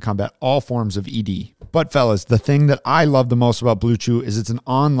erections to combat all forms of ED. But fellas, the thing that I love the most about Blue Chew is it's an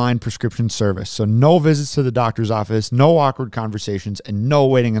online prescription service. So no visits to the doctor's office, no awkward conversations, and no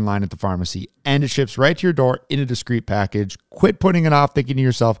waiting in line at the pharmacy. And it ships right to your door in a discreet package. Quit putting it off thinking to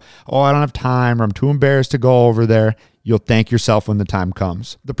yourself, oh, I don't have time or I'm too embarrassed to go over there. You'll thank yourself when the time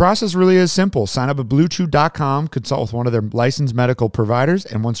comes. The process really is simple. Sign up at bluechew.com, consult with one of their licensed medical providers,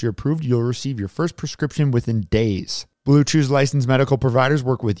 and once you're approved, you'll receive your first prescription within days. Blue Chew's licensed medical providers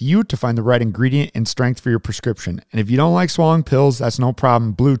work with you to find the right ingredient and strength for your prescription. And if you don't like swallowing pills, that's no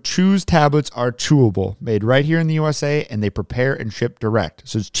problem. Blue Chew's tablets are chewable, made right here in the USA, and they prepare and ship direct,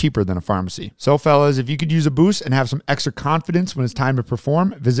 so it's cheaper than a pharmacy. So fellas, if you could use a boost and have some extra confidence when it's time to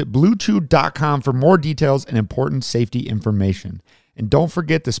perform, visit bluechew.com for more details and important safety information. And don't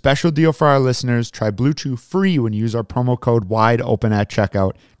forget the special deal for our listeners. Try Blue Chew free when you use our promo code WIDEOPEN at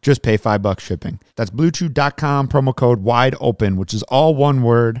checkout. Just pay $5 shipping. That's bluechew.com, promo code WIDEOPEN, which is all one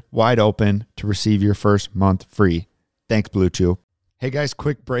word, wide open, to receive your first month free. Thanks, Blue Chew. Hey guys,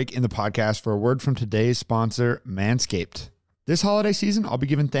 quick break in the podcast for a word from today's sponsor, Manscaped. This holiday season, I'll be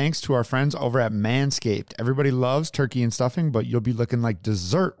giving thanks to our friends over at Manscaped. Everybody loves turkey and stuffing, but you'll be looking like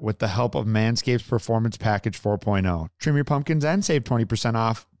dessert with the help of Manscaped's Performance Package 4.0. Trim your pumpkins and save 20%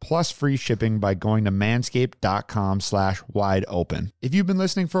 off, plus free shipping by going to manscaped.com/wideopen. If you've been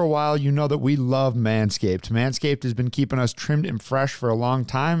listening for a while, you know that we love Manscaped. Manscaped has been keeping us trimmed and fresh for a long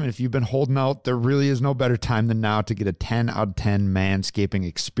time, and if you've been holding out, there really is no better time than now to get a 10 out of 10 manscaping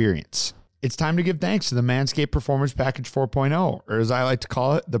experience. It's time to give thanks to the Manscaped Performance Package 4.0, or as I like to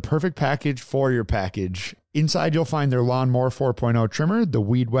call it, the perfect package for your package. Inside, you'll find their Lawnmower 4.0 trimmer, the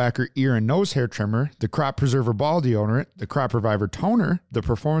Weed Whacker ear and nose hair trimmer, the Crop Preserver ball deodorant, the Crop Reviver toner, the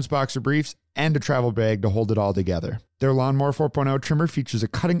Performance Boxer briefs, and a travel bag to hold it all together. Their Lawnmower 4.0 trimmer features a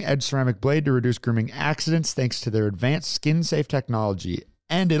cutting-edge ceramic blade to reduce grooming accidents thanks to their advanced skin-safe technology.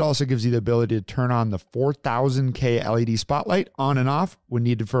 And it also gives you the ability to turn on the 4000K LED spotlight on and off when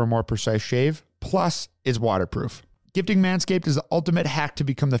needed for a more precise shave. Plus, it's waterproof. Gifting Manscaped is the ultimate hack to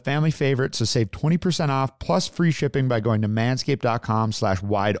become the family favorite, so save 20% off plus free shipping by going to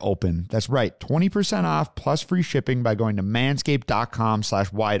manscaped.com/wideopen. That's right, 20% off plus free shipping by going to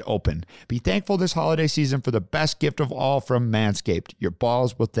manscaped.com/wideopen. Be thankful this holiday season for the best gift of all from Manscaped. Your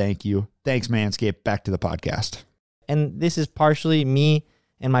balls will thank you. Thanks, Manscaped. Back to the podcast. And this is partially me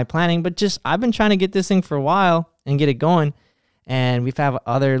and my planning, but just I've been trying to get this thing for a while and get it going. And we've had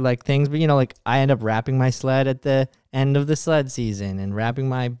other like things, but like I end up wrapping my sled at the end of the sled season and wrapping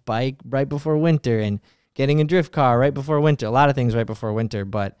my bike right before winter and getting a drift car right before winter. A lot of things right before winter,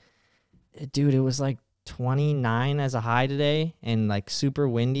 but dude, it was like 29 as a high today and like super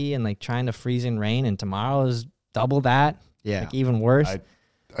windy and like trying to freeze in rain. And tomorrow is double that. Yeah. Like even worse.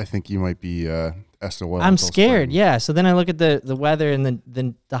 I think you might be SOL. I'm scared. Spring. Yeah. So then I look at the weather and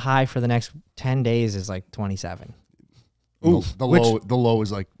the high for the next 10 days is like 27. Ooh, the low is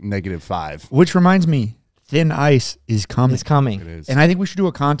like -5. Which reminds me, thin ice is coming. It's coming. It is. And I think we should do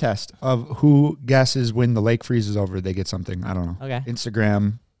a contest of who guesses when the lake freezes over, they get something. I don't know. Okay.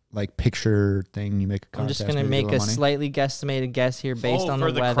 Instagram, like picture thing, you make a contest. I'm just going to make a slightly guestimated guess here based on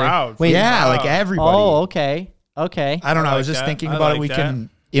the weather. Crowd. Wait, yeah, like everybody. Oh, okay. Okay. I don't know. I was like just that. thinking I about like it. We that. can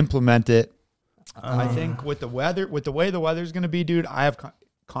implement it. I think with the weather, with the way the weather's going to be, dude, I have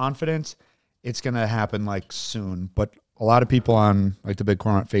confidence it's going to happen like soon. But a lot of people on like the Big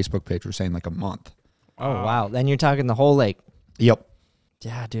Corn Facebook page were saying like a month. Oh, wow. Then you're talking the whole lake. Yep.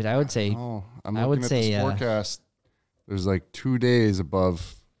 Yeah, dude, I would say. Oh, I'm I looking would at say, this forecast. There's like 2 days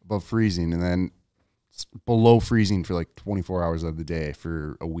above freezing, and then it's below freezing for like 24 hours of the day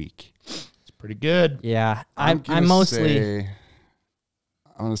for a week. It's pretty good. Yeah, I'm mostly.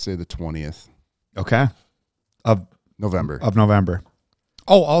 I'm gonna say the 20th Okay. Of November.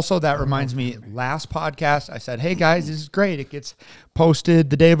 Oh, also that reminds me, last podcast I said, hey guys, this is great. It gets posted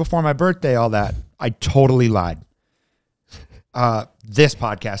the day before my birthday, all that. I totally lied. This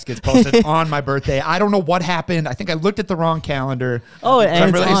podcast gets posted on my birthday. I don't know what happened. I think I looked at the wrong calendar. Oh,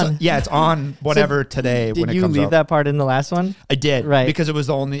 and it's on. Yeah, it's on whatever today when it comes out. Did you leave that part in the last one? I did. Right. Because it was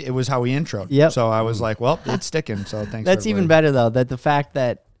how we introed. Yep. So I was like, well, it's sticking. So thanks. That's even better though, that the fact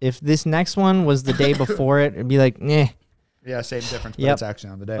that if this next one was the day before it, it'd be like, nah. Yeah, same difference, but Yep. it's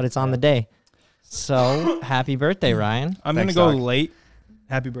actually on the day. But it's on the day. So happy birthday, Ryan. I'm going to Thanks, go Doc. late.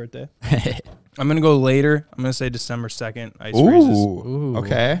 Happy birthday. I'm going to go later. I'm going to say December 2nd. Ice freezes. Ooh.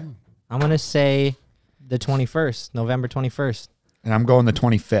 Okay. I'm going to say the 21st, November 21st. And I'm going the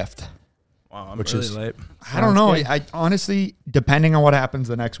 25th. Wow, I'm Which really is- late. I don't know. good. I honestly, depending on what happens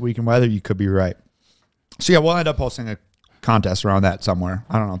the next week and weather, you could be right. So yeah, we'll end up posting a contest around that somewhere.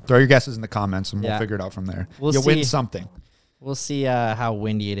 I don't know. Throw your guesses in the comments and we'll Yeah. figure it out from there. We'll win see. something. We'll see how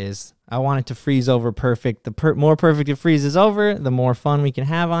windy it is. I want it to freeze over perfect. The more perfect it freezes over, the more fun we can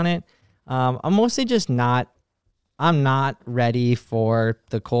have on it. I'm mostly just I'm not ready for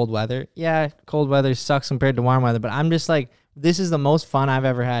the cold weather. Yeah, cold weather sucks compared to warm weather, but I'm just like, this is the most fun I've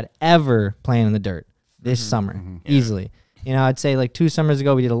ever had playing in the dirt this summer, easily. You know, I'd say like 2 summers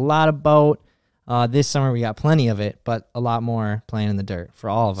ago, we did a lot of boat. This summer, we got plenty of it, but a lot more playing in the dirt for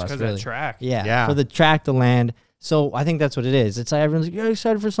all of us, Because really. of that track. Yeah, for the track to land. So I think that's what it is. It's like everyone's like, "You're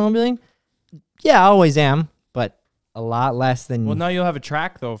excited for snowmobiling?" Yeah, I always am, but a lot less than. Well, now you'll have a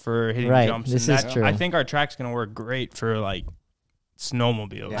track though for hitting Right, jumps. this and is true. I think our track's gonna work great for like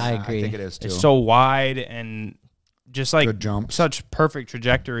snowmobiles. I agree. I think it is too. It's so wide and just like Good jumps. such perfect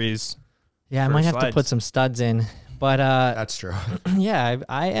trajectories. Yeah, I for might have to sleds. put some studs in. But That's true. yeah,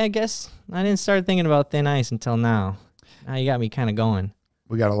 I guess I didn't start thinking about thin ice until now. Now you got me kind of going.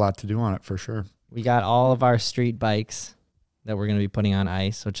 We got a lot to do on it for sure. We got all of our street bikes that we're going to be putting on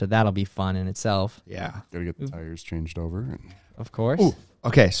ice, which that'll be fun in itself, Yeah. Gotta get the tires changed over. And of course. Ooh.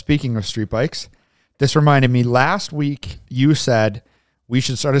 Okay, speaking of street bikes, this reminded me last week you said we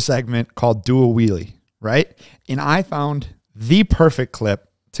should start a segment called Do a Wheelie, right? And I found the perfect clip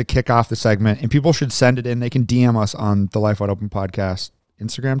to kick off the segment, and people should send it in. They can DM us on the Life Wide Open podcast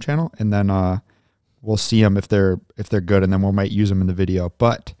Instagram channel, and then we'll see them if they're good, and then we might use them in the video.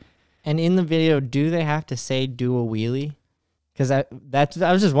 But And in the video, do they have to say "do a wheelie"? Because I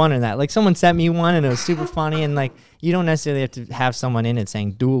was just wondering that. Like someone sent me one and it was super funny, and like you don't necessarily have to have someone in it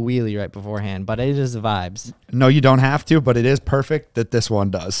saying "do a wheelie" right beforehand, but it is the vibes. no, you don't have to, but it is perfect that this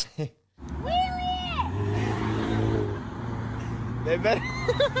one does. They better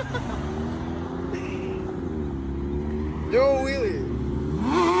do a wheelie.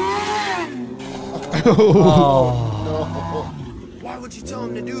 Why would you tell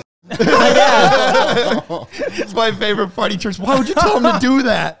him to do It's my favorite funny tricks. Why would you tell him to do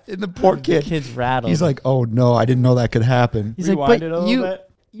that? And the poor kid. Kid's rattled. He's like, oh no, I didn't know that could happen. He's like, Rewind but it a little bit.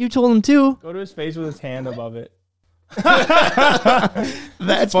 you told him to. Go to his face with his hand above it.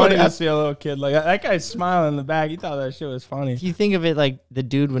 That's Funny funny. to see a little kid like that guy's smiling in the back. He thought that shit was funny. If you think of it, like the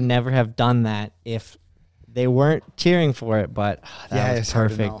dude would never have done that if they weren't cheering for it. But that was it's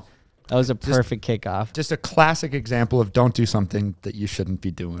hard to perfect. know. That was a perfect kickoff. Just a classic example of don't do something that you shouldn't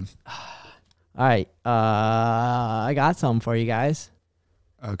be doing. All right, I got something for you guys.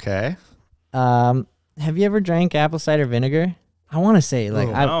 Okay. Have you ever drank apple cider vinegar? I want to say like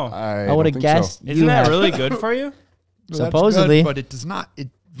Oh, No. I don't would have think guessed. so. you Isn't that have. really good for you? That's good, Supposedly. but it does not.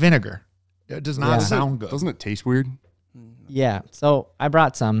 Vinegar. It does not Yeah. sound good. Doesn't it taste weird? Yeah. So I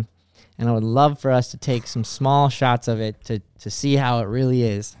brought some, and I would love for us to take some small shots of it to see how it really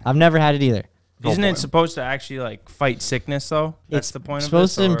is. I've never had it either. Isn't boy. it supposed to actually like fight sickness though? That's It's the point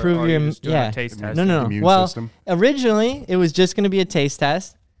supposed of this. to improve or your are you just doing yeah. a taste test? No. Immune Well, system. originally it was just going to be a taste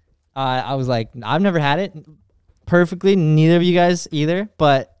test. I was like, I've never had it perfectly. Neither of you guys either.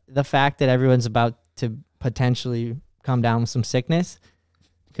 But the fact that everyone's about to potentially come down with some sickness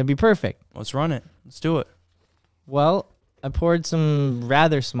could be perfect. Let's run it. Let's do it. Well, I poured some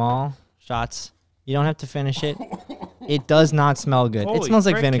rather small shots. You don't have to finish it. It does not smell good. It Holy smells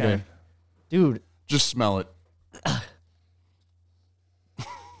like frick, vinegar. Ken. Dude, Just smell it.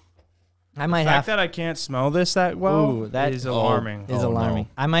 I might The have fact that I can't smell this that well Ooh, that is alarming. is Oh, alarming. no.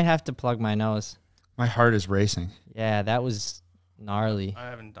 I might have to plug my nose. My heart is racing. Yeah, that was gnarly. I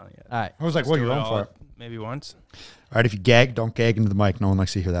haven't done it yet. All right. I was like, Let's what are do you it going all- for? Maybe once. All right, if you gag, don't gag into the mic. No one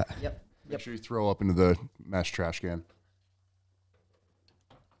likes to hear that. Make sure you throw up into the mesh trash can.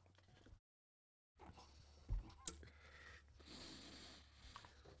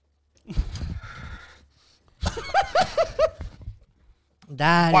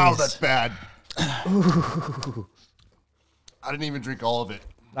 That is- That's bad. I didn't even drink all of it.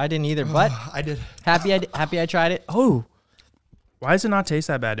 I didn't either, but I did. happy I tried it. Oh, Why does it not taste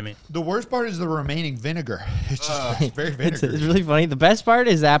that bad to me? The worst part is the remaining vinegar. It's just it's very it's vinegar. really funny. The best part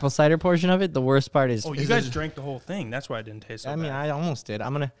is the apple cider portion of it. The worst part is Oh, you guys drank the whole thing. That's why it didn't taste so I mean, bad. I almost did.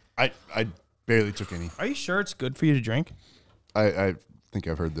 I'm gonna. I barely took any. Are you sure it's good for you to drink? I think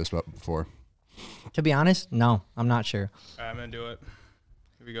I've heard this before. To be honest, no, I'm not sure. All right, I'm going to do it.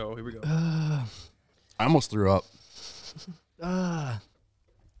 Here we go. Here we go. I almost threw up.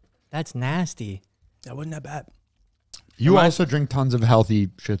 That's nasty. That wasn't that bad. You also drink tons of healthy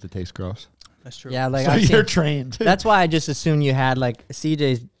shit that tastes gross. That's true. Yeah, like So I've you're seen, trained. that's why I just assumed you had like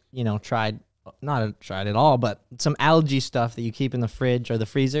CJ's. You know, tried it all, but some algae stuff that you keep in the fridge or the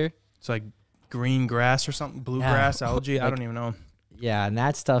freezer. It's like green grass or something, bluegrass, algae. I don't even know. Yeah, and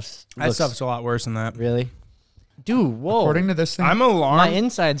that stuff's That looks stuff's a lot worse than that. really. Dude, whoa. According to this thing, I'm alarmed. My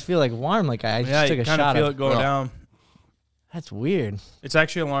insides feel like warm, like I yeah, just took you a kind of shot feel of it go down. That's weird. It's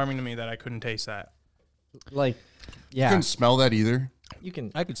actually alarming to me that I couldn't taste that. Like, You yeah. couldn't smell that either. You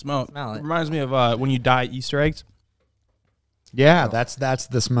can I could smell it. Smell it. Reminds me of when you dye Easter eggs. yeah, that's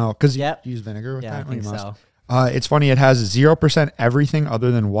the smell. Because Yep. you use vinegar with Yeah, I that? think You must. so. It's funny. It has 0% everything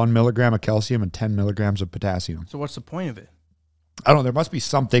other than 1 milligram of calcium and 10 milligrams of potassium. So what's the point of it? I don't know. There must be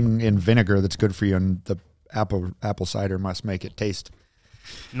something in vinegar that's good for you, and the apple cider must make it taste.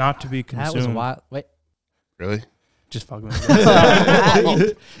 Not to be That consumed. was wild. Wait. Really? Just fucking with me. I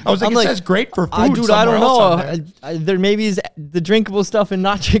was like, I'm it like, says great for food. Dude, I don't somewhere else on there. know. There maybe is the drinkable stuff and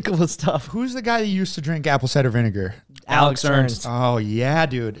not drinkable stuff. Who's the guy that used to drink apple cider vinegar? Alex Ernst. Oh yeah,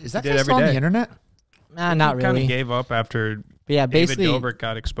 dude. Is that He did guy every still on day. the internet? Nah, not Kind really. of gave up after But yeah, David basically, Dobrik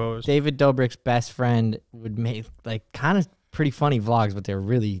got exposed. David Dobrik's best friend would make like kind of pretty funny vlogs, but they're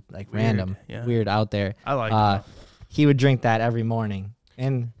really like Weird, random, yeah. weird out there. I like him. He would drink that every morning,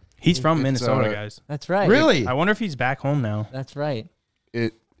 and He's from It's, Minnesota, guys. that's right. Really? I wonder if he's back home now. That's right.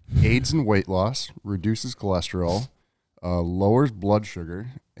 It aids in weight loss, reduces cholesterol, lowers blood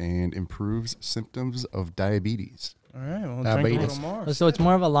sugar, and improves symptoms of diabetes. All right, well, drink a Diabetes. little more. So it's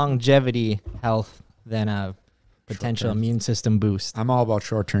more of a longevity health than a potential Short-term. immune system boost. I'm all about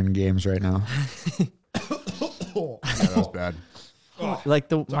short-term games right now. Yeah, that was bad. Like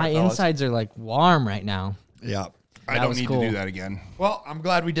my fellas. insides are like warm right now. Yeah. I That don't was need cool. to do that again. Well, I'm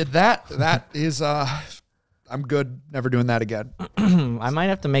glad we did that. That is, I'm good. Never doing that again. I might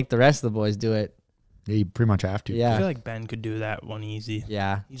have to make the rest of the boys do it. Yeah, you pretty much have to. I Yeah. feel like Ben could do that one easy.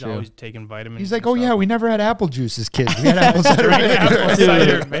 Yeah. He's true. always taking vitamins. He's like, and oh yeah, stuff. we never had apple juice as kids. We had apple cider vinegar. Apple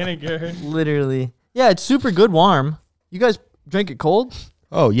cider vinegar. Literally. Yeah, it's super good warm. You guys drink it cold?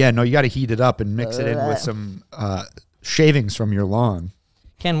 Oh yeah, no, you got to heat it up and mix it in with some shavings from your lawn.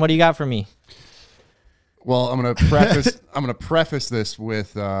 Ken, what do you got for me? Well, I'm gonna preface this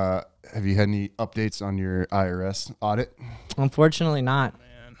with have you had any updates on your IRS audit? Unfortunately not.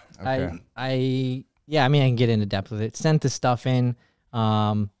 Okay. I mean I can get into depth with it. Sent the stuff in.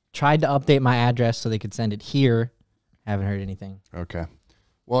 Tried to update my address so they could send it here. Haven't heard anything. Okay.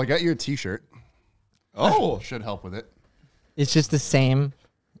 Well, I got you a T-shirt. Oh, Should help with it. It's just the same.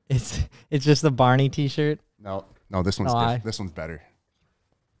 It's just the Barney t-shirt. No, this one's No, diff- this one's better.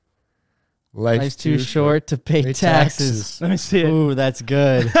 Life's too short to pay taxes. Let me see it. Ooh, that's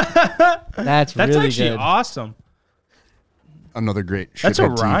good. That's That's really actually good. awesome. Another great. That's a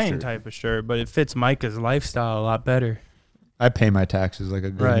shithead Ryan T-shirt. type of shirt, but it fits Micah's lifestyle a lot better. I pay my taxes like a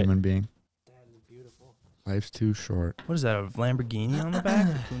good Right. human being. Life's too short. What is that, a Lamborghini on the back?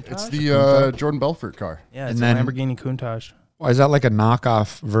 A It's Countach? the Jordan Belfort car. Yeah, And it's then- a Lamborghini Countach. Why is that like a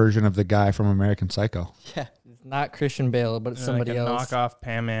knockoff version of the guy from American Psycho? Yeah, it's not Christian Bale, but it's somebody like a else. knockoff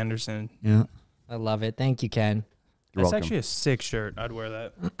Pam Anderson. Yeah, I love it. Thank you, Ken. You're That's welcome. actually a sick shirt. I'd wear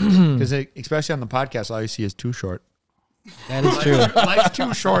that. because especially on the podcast, all you see is too short. That is true. Life's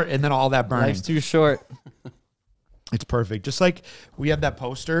too short, and then all that burning. Life's too short. It's perfect. Just like we have that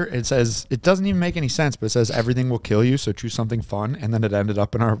poster. It says, it doesn't even make any sense, but it says everything will kill you, so choose something fun. And then it ended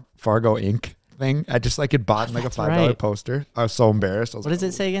up in our Fargo Inc. thing. I just like it bought in like a $5 right. poster. I was so embarrassed. I was What like,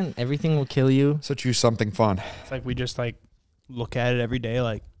 does it say again? Everything will kill you. So choose something fun. It's like we just like look at it every day,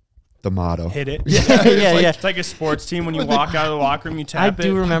 like The motto. hit it. Yeah, yeah. It's like a sports team. When you walk out of the locker room, you I tap it.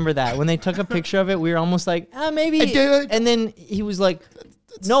 do remember that. When they took a picture of it, we were almost like, maybe. I did. And then he was like,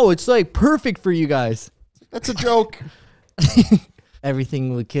 no, it's like perfect for you guys. That's a joke.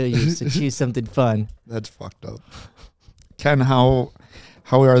 Everything will kill you, so choose something fun. That's fucked up. Ken, how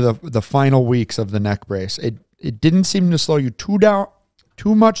are the final weeks of the neck brace? It didn't seem to slow you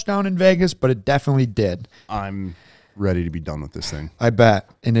too much down in Vegas, but it definitely did. I'm ready to be done with this thing. I bet.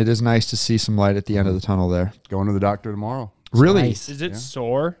 And it is nice to see some light at the end of the tunnel there. Going to the doctor tomorrow. Really? Nice. Is it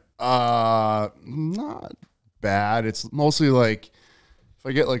sore? Not bad. It's mostly like if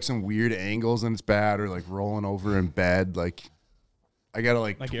I get like some weird angles and it's bad, or like rolling over in bed, like I gotta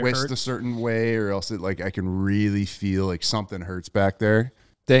like Like it twist hurt? a certain way, or else it like I can really feel like something hurts back there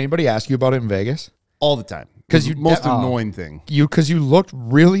Did anybody ask you about it in Vegas? all the time. 'Cause The you most de- annoying thing. Because you looked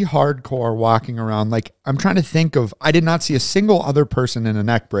really hardcore walking around. Like, I'm trying to think of, I did not see a single other person in a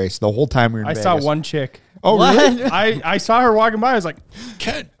neck brace the whole time we were in I Vegas. saw one chick. Oh, What? really? I saw her walking by. I was like,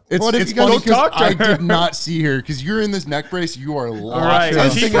 Ken. It's, What if it's you guys funny don't because talk to I her? did not see her because you're in this neck brace. You are locked. All right. I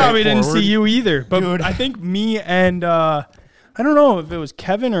was She thinking probably didn't forward. see you either. But Dude. I think me and I don't know if it was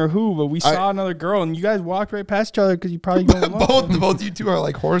Kevin or who, but we saw another girl and you guys walked right past each other because you probably don't look. both you two are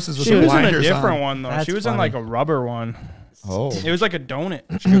like horses with She some was in a blinders different on. one though. That's She was in funny. like a rubber one. Oh. It was like a donut.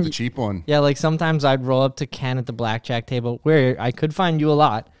 She got the cheap one. Yeah, like sometimes I'd roll up to Ken at the blackjack table where I could find you a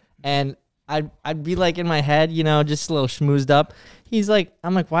lot, and I'd be like in my head, you know, just a little schmoozed up. He's like,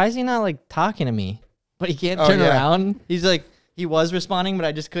 I'm like, why is he not like talking to me? But he can't turn around. He's like, he was responding, but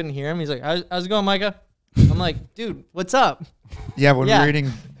I just couldn't hear him. He's like, how's it going, Micah? I'm like, dude, what's up? Yeah, when we were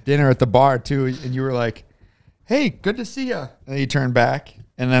eating dinner at the bar too, and you were like, hey, good to see you. And then you turned back,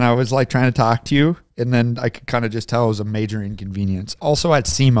 and then I was like trying to talk to you, and then I could kind of just tell it was a major inconvenience. Also at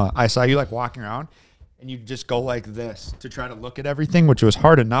SEMA, I saw you like walking around, and you just go like this to try to look at everything, which was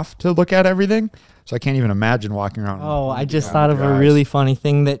hard enough to look at everything. So I can't even imagine walking around. Oh, I just thought of a really funny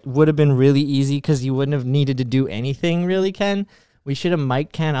thing that would have been really easy because you wouldn't have needed to do anything really, Ken. We should have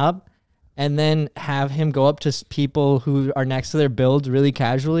mic'd Ken up and then have him go up to people who are next to their builds really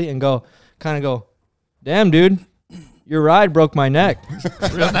casually and kind of go, damn, dude, your ride broke my neck.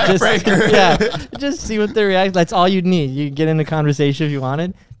 Real neck breaker. Yeah, just see what they react. That's all you'd need. You get in a conversation if you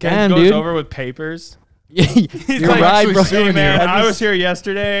wanted. Ken Damn, goes dude. over with papers. He's Your like, ride broke hey, man, I was here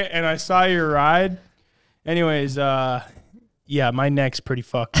yesterday and I saw your ride. Anyways, yeah, my neck's pretty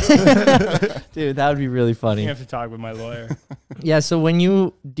fucked. dude, that would be really funny. I have to talk with my lawyer. Yeah, so when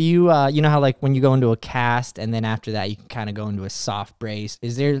you you know how like when you go into a cast and then after that you can kind of go into a soft brace.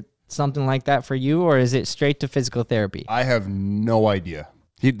 Is there something like that for you, or is it straight to physical therapy? I have no idea.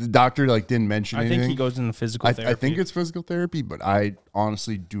 The doctor like didn't mention anything. I think he goes into physical therapy. I think it's physical therapy, but I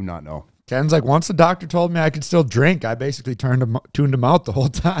honestly do not know. Ken's like, once the doctor told me I could still drink, I basically tuned him out the whole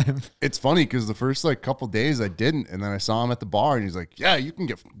time. It's funny because the first like couple days I didn't, and then I saw him at the bar, and he's like, "Yeah, you can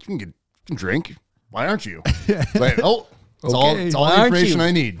drink. Why aren't you?" Like, oh, it's all the information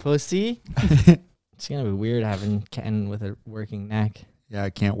I need. Pussy. It's gonna be weird having Ken with a working neck. Yeah, I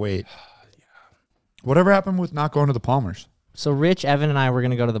can't wait. Whatever happened with not going to the Palmers? So Rich, Evan, and I were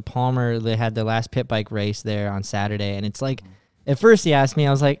gonna go to the Palmer. They had their last pit bike race there on Saturday, and it's like, at first he asked me,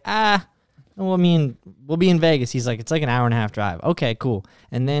 I was like, well, I mean, we'll be in Vegas. He's like, it's like an hour and a half drive. Okay, cool.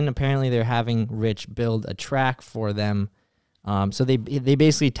 And then apparently they're having Rich build a track for them. So they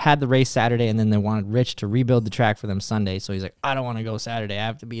basically had the race Saturday, and then they wanted Rich to rebuild the track for them Sunday. So he's like, I don't want to go Saturday. I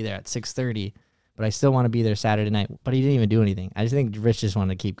have to be there at 6:30, but I still want to be there Saturday night. But he didn't even do anything. I just think Rich just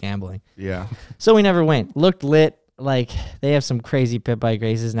wanted to keep gambling. Yeah. So we never went. Looked lit. Like, they have some crazy pit bike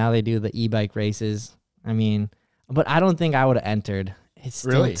races. Now they do the e-bike races. I mean, but I don't think I would have entered. It's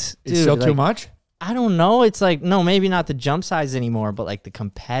still, Really? dude, It's still like, too much? I don't know. It's like, no, maybe not the jump size anymore, but like the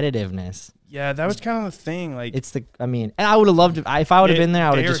competitiveness. Yeah, that was kind of the thing. Like, It's the, I mean, and I would have loved it. If I would have been there, I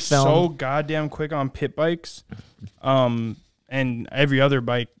would have just filmed. They are so goddamn quick on pit bikes, and every other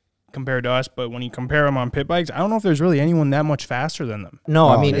bike compared to us. But when you compare them on pit bikes, I don't know if there's really anyone that much faster than them. No,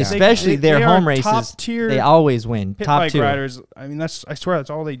 I mean, yeah. especially their they home are races, top-tier they always win. Pit Top bike two. riders. I mean, I swear that's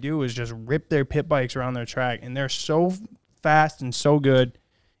all they do is just rip their pit bikes around their track, and they're so fast and so good.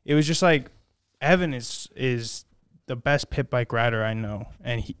 It was just like Evan is the best pit bike rider I know,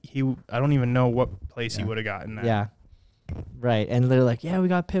 and he I don't even know what place he would have gotten that. Yeah. Right. And they're like, yeah, we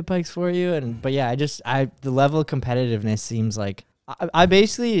got pit bikes for you. But yeah, the level of competitiveness seems like, I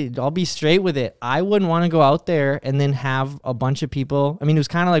basically, I'll be straight with it. I wouldn't want to go out there and then have a bunch of people. I mean, it was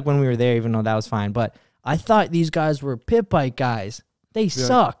kind of like when we were there, even though that was fine. But I thought these guys were pit bike guys. They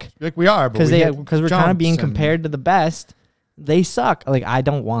suck. Like we are, Because we're kind of being compared to the best. They suck. Like, I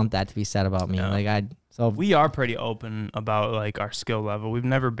don't want that to be said about me. No. Like, so We are pretty open about like our skill level. We've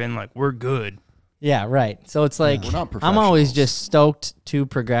never been like, we're good. yeah, right. So it's like, We're not I'm always professionals. just stoked to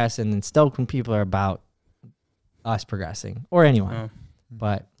progress, and then stoked when people are about us progressing or anyone. Oh.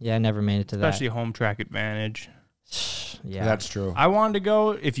 But yeah, I never made it to Especially home track advantage. that. Yeah, That's true. I wanted to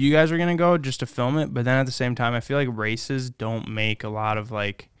go if you guys were gonna go just to film it, but then at the same time, I feel like races don't make a lot of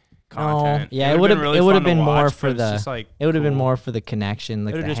like content. yeah, it would have been more for the. Like, It would have been cool. more for the connection,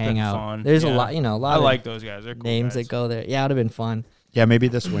 like It the would've just been hangout. fun. There's a Yeah. lot, a lot I of like those guys. They're cool names guys. that go there. Yeah, it would have been fun. Yeah, maybe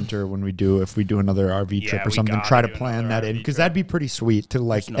this winter when if we do another RV trip Yeah, or we something, gotta try to do plan another that in RV because trip. that'd be pretty sweet to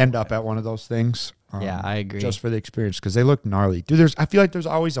like There's no end way. up at one of those things. Yeah, I agree. Just for the experience because they look gnarly, dude. I feel like there's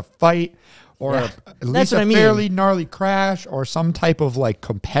always a fight or Yeah. at least what a I mean. fairly gnarly crash or some type of like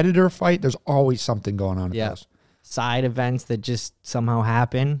competitor fight. There's always something going on. Yeah. At those. Side events that just somehow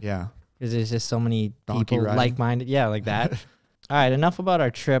happen Yeah. because there's just so many Donkey people riding. like-minded. Yeah, like that. All right, enough about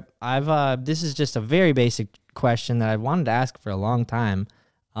our trip. This is just a very basic question that I wanted to ask for a long time.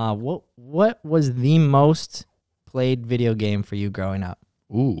 What was the most played video game for you growing up?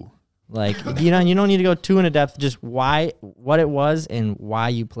 Ooh. Like, you don't need to go too into depth, just what it was and why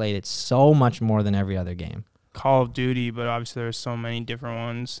you played it so much more than every other game. Call of Duty, but obviously there's so many different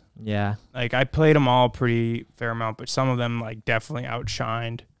ones. Yeah. Like I played them all pretty fair amount, but some of them like definitely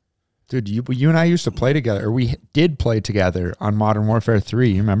outshined. Dude, you and I used to play together, or we did play together on Modern Warfare 3.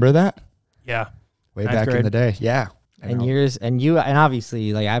 You remember that? Yeah. Way Ninth back in grade. the day. Yeah. And yours, and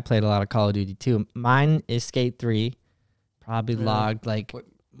obviously, like, I played a lot of Call of Duty too. Mine is Skate 3, probably logged like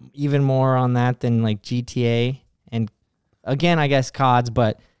even more on that than like GTA. And again, I guess CODs,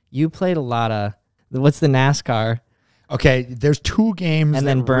 but you played a lot of, what's the NASCAR? Okay, there's 2 games And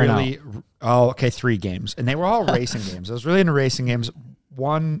that then Burnout. really, oh, okay, 3 games. And they were all racing games. I was really into racing games.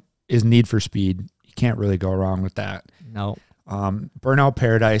 One is Need for Speed. You can't really go wrong with that. No. Burnout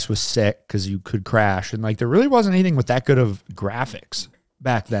Paradise was sick because you could crash, and like there really wasn't anything with that good of graphics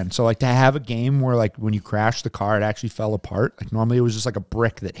back then. So like to have a game where like when you crashed the car, it actually fell apart. Like normally it was just like a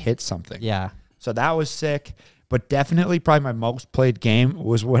brick that hit something. Yeah. So that was sick. But definitely probably my most played game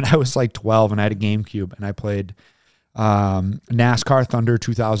was when I was like 12 and I had a GameCube and I played NASCAR Thunder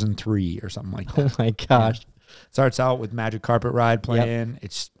 2003 or something like that. Oh my gosh. Yeah. Starts out with Magic Carpet Ride playing.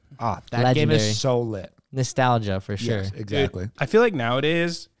 It's that game Legendary. is so lit. Nostalgia for sure. Yes, exactly. Dude, I feel like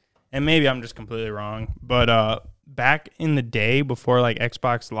nowadays, and maybe I'm just completely wrong, but back in the day before like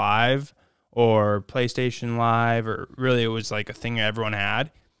Xbox Live or PlayStation Live, or really it was like a thing everyone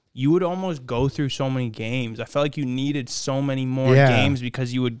had, you would almost go through so many games. I felt like you needed so many more games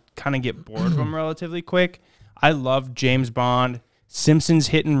because you would kind of get bored of them relatively quick. I loved James Bond, Simpsons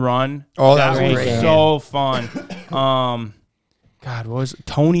Hit and Run. Oh, that was was so fun. God, what was it?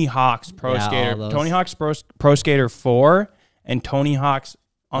 Tony Hawk's Pro Skater? Tony Hawk's Pro Skater 4 and Tony Hawk's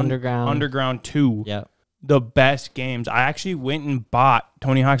Underground 2. Yep. The best games. I actually went and bought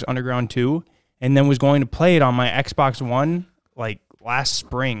Tony Hawk's Underground 2 and then was going to play it on my Xbox One like last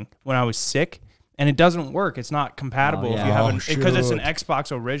spring when I was sick. And it doesn't work. It's not compatible if you haven't, because it's an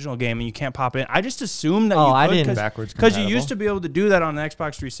Xbox original game and you can't pop it in. I just assumed that you could, because you used to be able to do that on the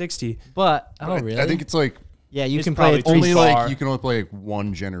Xbox 360. But really? I think it's like you can play it only like you can only play like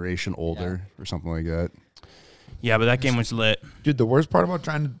one generation older or something like that. Yeah, but that game was lit. Dude, the worst part about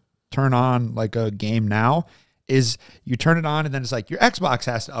trying to turn on like a game now is you turn it on and then it's like your Xbox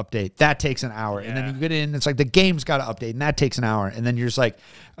has to update. That takes an hour. And then you get in, it's like the game's got to update and that takes an hour. And then you're just like,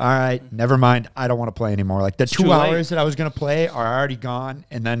 all right, never mind. I don't want to play anymore. Like the 2 hours that I was going to play are already gone.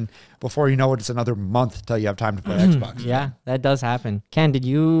 And then before you know it, it's another month till you have time to play Xbox. Yeah, that does happen. Ken, did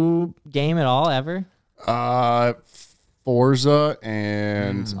you game at all ever? Forza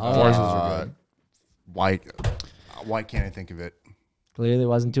and Forzas are good. Why can't I think of it? Clearly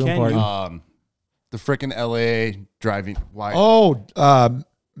wasn't too important. The frickin' LA driving. Why? Oh,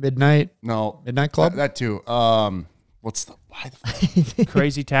 Midnight Club. That too. What's the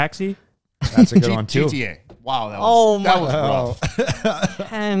Crazy Taxi? That's a good one too. GTA. Wow, that was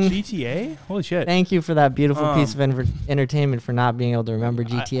rough. And GTA? Holy shit. thank you for that beautiful piece of entertainment for not being able to remember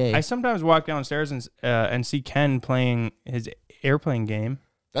GTA. I sometimes walk downstairs and see Ken playing his airplane game.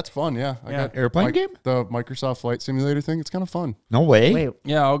 That's fun, yeah. I got Airplane game? The Microsoft Flight Simulator thing. It's kind of fun. No way. Wait,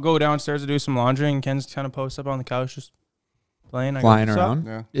 Yeah, I'll go downstairs to do some laundry and Ken's kind of post up on the couch just playing. Flying "What's up?" around.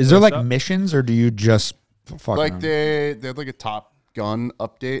 Yeah. Is there What's like up? missions or do you just fuck Like around? they had like a Top Gun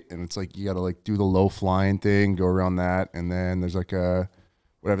update, and it's like you got to like do the low flying thing, go around that, and then there's like a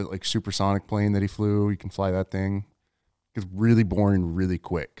whatever like supersonic plane that he flew. You can fly that thing. It's really boring, really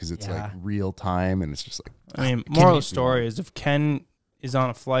quick because it's like real time, and it's just like. I mean, moral of the story is if Ken is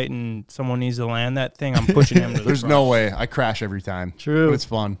on a flight and someone needs to land that thing, I'm pushing him to the There's front. no way. I crash every time. True. But it's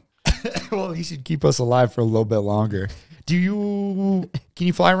fun. Well, you should keep us alive for a little bit longer. Can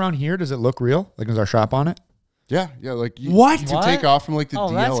you fly around here? Does it look real? Like, is our shop on it? Yeah, yeah. Like you, What? You can take off from like the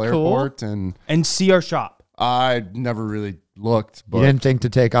that's DL cool. airport, and see our shop. I never really looked, but You didn't think to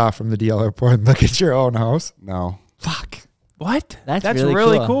take off from the DL airport and look at your own house? no. Fuck. What? That's really,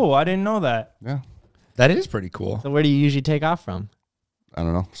 really cool. I didn't know that. Yeah, That is pretty cool. so where do you usually take off from? I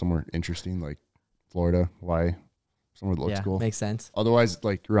don't know. Somewhere interesting like Florida, Hawaii, somewhere that looks Yeah, cool. makes sense. Otherwise,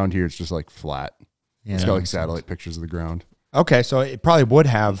 like around here, it's just like flat. Yeah, It's that got like makes satellite pictures of the ground. Okay, so it probably would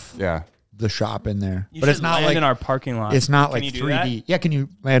have Yeah. the shop in there. You but should it's not land like in our parking lot. it's not Can like you do that? 3D. Yeah, can you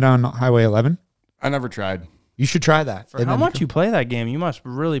land on Highway 11? I never tried. You should try that. For how much you play that game, you must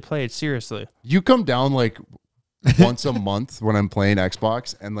really play it seriously. You come down like once a month when I'm playing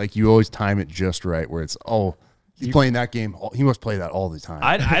Xbox, and like you always time it just right where it's he's playing that game. He must play that all the time.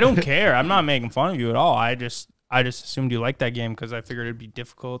 I don't care. I'm not making fun of you at all. I just assumed you liked that game because I figured it'd be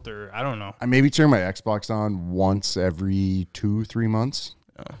difficult, or I don't know. I maybe turn my Xbox on once every 2-3 months.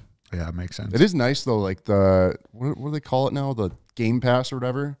 Yeah, it makes sense. It is nice though, like the what do they call it now? The Game Pass or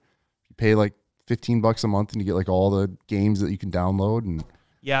whatever. You pay like $15 a month and you get like all the games that you can download. And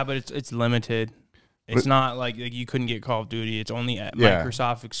Yeah, but it's limited. It's not like you couldn't get Call of Duty. It's only at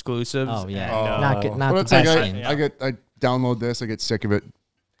Microsoft exclusives. Oh yeah, and, not good. Not but the it's like best game. I download this, I get sick of it,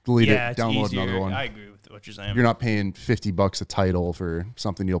 delete yeah, it, it's download easier. another one. I agree with what you're saying. You're not paying $50 a title for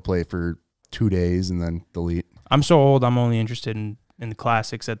something you'll play for 2 days and then delete. I'm so old. I'm only interested in the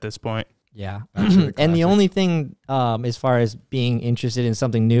classics at this point. Yeah. Back to the And the classics. only thing as far as being interested in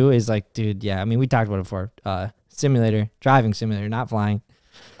something new is like, dude, yeah, I mean, we talked about it before. Driving simulator, not flying.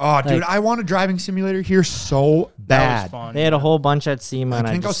 Oh, dude, Like- I want a driving simulator here so That bad. was fun. They had a whole bunch at SEMA, and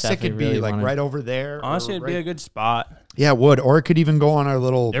I I think how just sick it'd be, really like wanted- right over there. Honestly, or it'd be a right- good spot. Yeah, it would. Or it could even go on our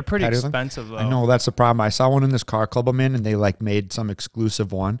little. They're pretty patio thing. expensive though. I know that's the problem. I saw one in this car club I'm in, and they like made some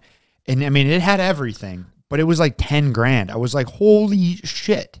exclusive one, and I mean it had everything, but it was like 10 grand. I was like, holy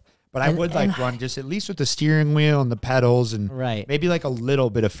shit! But I And- would like and- run just at least with the steering wheel and the pedals, and Right. maybe like a little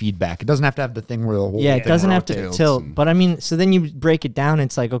bit of feedback. It doesn't have to have the thing where the whole Yeah, it thing doesn't have to rotates tilt. and- But I mean, so then you break it down.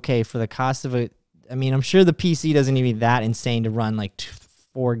 It's like, okay, for the cost of it, I mean, I'm sure the PC doesn't even be that insane to run like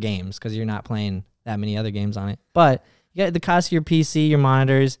 4 games because you're not playing that many other games on it. But you got the cost of your PC, your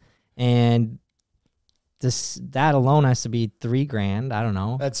monitors, and that alone has to be $3 grand. I don't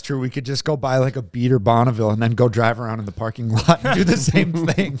know. That's true. We could just go buy like a Beat or Bonneville and then go drive around in the parking lot and do the same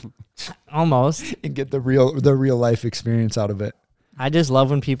thing Almost. and get the real life experience out of it. I just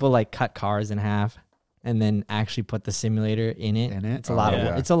love when people like cut cars in half and then actually put the simulator in it. In it? It's a lot yeah.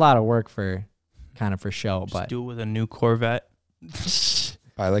 of it's a lot of work for show. Just But do it with a new Corvette.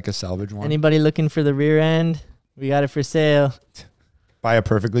 Buy like a salvage one. anybody looking for the rear end? We got it for sale. Buy a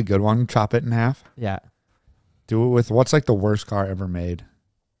perfectly good one, chop it in half. Yeah. Do it with what's like the worst car ever made.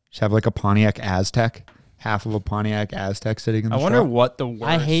 Just have like a Pontiac Aztec, half of a Pontiac Aztec sitting in the I wonder truck. what the worst.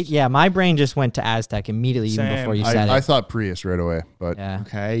 I hate. Yeah, my brain just went to Aztec immediately, even Same. before you said I it. thought Prius right away, but Yeah.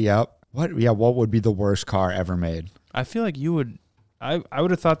 Okay, yep. What would be the worst car ever made? I feel like you would. I would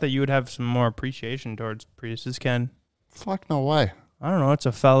have thought that you would have some more appreciation towards Priuses, Ken. fuck no, why? I don't know. It's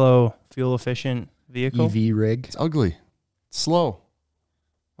a fellow fuel efficient vehicle. EV rig. It's ugly. It's slow.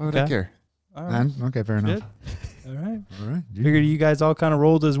 Why would I Okay. care? All right. Okay, fair enough. All right. All right. Figured you guys all kind of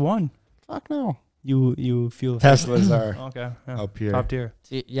rolled as one. Fuck no. You fuel Teslas are Okay. Yeah. up here. Top tier.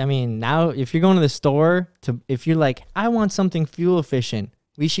 See, I mean, now if you're going to the store if you're like, I want something fuel efficient,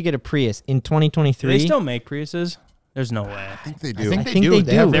 we should get a Prius in Do 2023. they still make Priuses? There's no way. I think they I do. think I they think do. they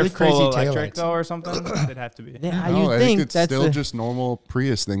They have do. They're really crazy full electric taillights. though, or something. They'd have to be. Yeah, no, you I think it's that's still the, just normal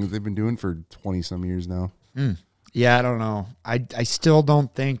Prius thing that they've been doing for 20-some years now. Yeah, I don't know. I still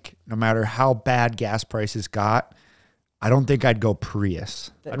don't think, no matter how bad gas prices got, I don't think I'd go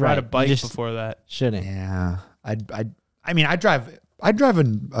Prius. I'd right, ride a you bike just before that. shouldn't. Yeah, I'd drive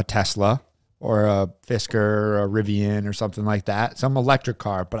a Tesla or a Fisker or a Rivian or something like that, some electric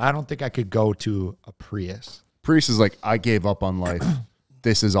car, but I don't think I could go to a Prius. Prius is like, I gave up on life.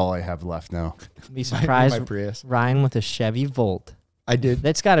 This is all I have left now. Be My surprised Prius. Ryan with a Chevy Volt. I did.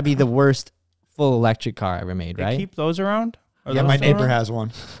 That's got to be the worst full electric car ever made, They right? keep those around? Are Yeah, those my still neighbor around? has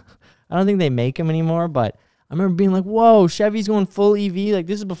one. I don't think they make them anymore, but I remember being like, whoa, Chevy's going full EV. Like,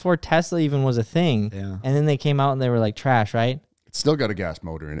 this is before Tesla even was a thing. Yeah. And then they came out and they were like trash, right? It's still got a gas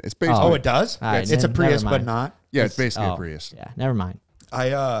motor in it. It's basically, Oh, it does? All right, It's a then Prius, never but mind. not. yeah, it's basically Oh, a Prius. Yeah, never mind.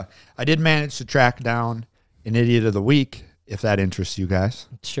 I did manage to track down an idiot of the week, if that interests you guys.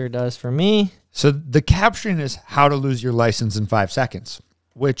 It sure does for me. So the caption is how to lose your license in 5 seconds,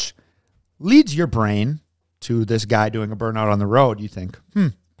 which leads your brain to this guy doing a burnout on the road. You think,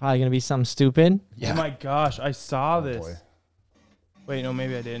 Probably going to be something stupid. yeah. Oh my gosh, I saw this. boy. Wait, no,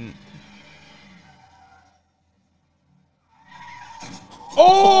 maybe I didn't.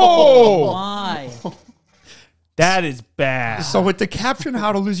 Oh! Why? That is bad. So with the caption,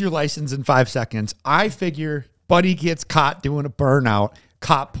 how to lose your license in 5 seconds, I figure buddy gets caught doing a burnout.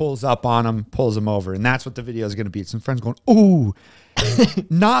 Cop pulls up on him, pulls him over. And that's what the video is going to be. Some friends going, ooh,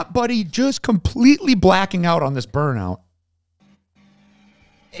 not buddy, just completely blacking out on this burnout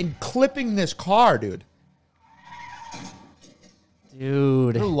and clipping this car, dude.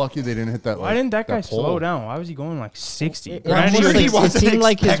 Dude. They're lucky they didn't hit that. Why didn't that guy pole. slow down? Why was he going like 60? It, I'm almost sure he it wasn't seemed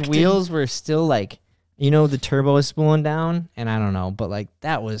like his expecting- wheels were still like, the turbo is spooling down. And I don't know, but like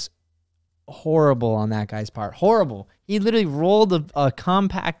that was horrible on that guy's part. Horrible. He literally rolled a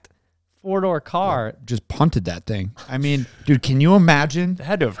compact 4-door car. Just punted that thing. I mean, dude, can you imagine That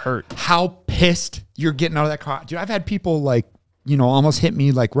had to have hurt. how pissed you're getting out of that car? Dude, I've had people like, almost hit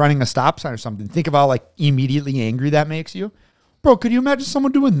me like running a stop sign or something. Think of how like immediately angry that makes you. Bro, could you imagine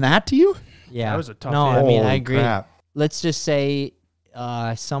someone doing that to you? Yeah. That was a tough No, hit. I mean, I Holy agree. crap. Let's just say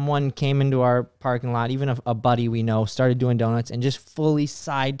someone came into our parking lot, even a buddy we know, started doing donuts and just fully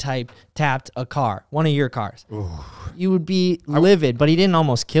tapped a car, one of your cars. You would be livid, but he didn't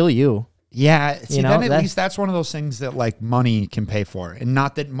almost kill you. Yeah, see, know, then at that- least that's one of those things that like money can pay for. And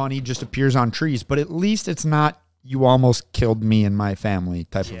not that money just appears on trees, but at least it's not you almost killed me and my family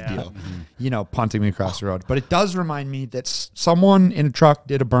type of deal. Punting me across the road. But it does remind me that someone in a truck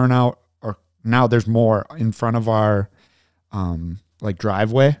did a burnout or Now there's more in front of our like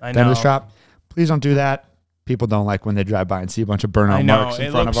driveway I down to know. the shop. Please don't do that. People don't like when they drive by and see a bunch of I burnout know. marks in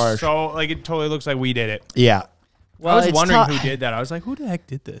It front of looks our. so like it totally looks like we did it. Yeah. Well, I was it's wondering tou- who did that. I was like, who the heck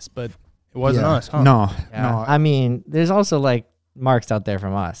did this? But it wasn't Yeah. us, huh? No. Yeah. No. I mean, there's also like marks out there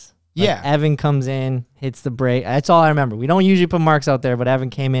from us. Like, Yeah. Evan comes in, hits the brake. That's all I remember. We don't usually put marks out there, but Evan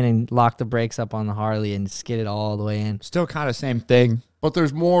came in and locked the brakes up on the Harley and skidded all the way in. Still kind of same thing. But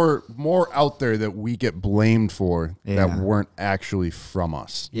there's more out there that we get blamed for Yeah. that weren't actually from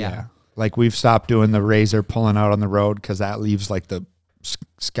us. Yeah. Like we've stopped doing the razor pulling out on the road because that leaves like the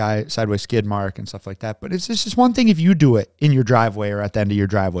sideways skid mark and stuff like that. But it's just one thing if you do it in your driveway or at the end of your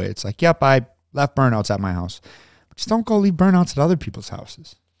driveway. It's like, yep, I left burnouts at my house. But just don't go leave burnouts at other people's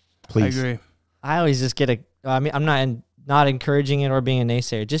houses. Please. I agree. I always just get I mean, I'm not encouraging it or being a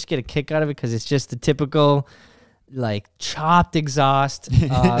naysayer. Just get a kick out of it because it's just the typical, like, chopped exhaust,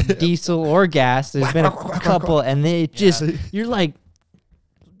 diesel or gas. There's been a couple, and they just, you're like,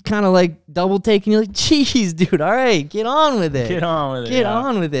 kind of like double taking. You're like, geez, dude, all right, get on with it. Get on with it. Get yeah.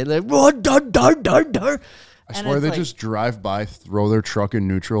 on with it. Like, "Whoa, dar, dar, dar, dar." I And swear it's they like- just drive by, throw their truck in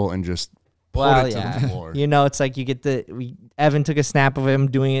neutral, and just put Well, it to yeah. the floor. You know, it's like you get Evan took a snap of him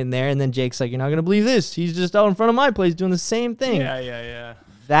doing it in there, and then Jake's like, you're not going to believe this. He's just out in front of my place doing the same thing. Yeah, yeah, yeah.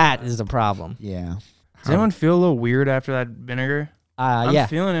 That is the problem. Yeah. Does anyone feel a little weird after that vinegar? I'm Yeah.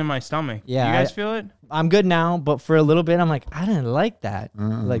 feeling it in my stomach. Yeah, You guys feel it? I'm good now, but for a little bit, I'm like, I didn't like that.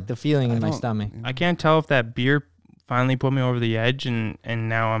 Like the feeling in my don't- stomach. I can't tell if that beer finally put me over the edge and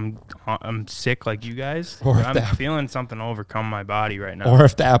now I'm sick like you guys. Or if I'm that- feeling something overcome my body right now. Or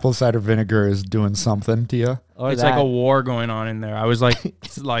if the apple cider vinegar is doing something to you. Or It's that. like a war going on in there. I was like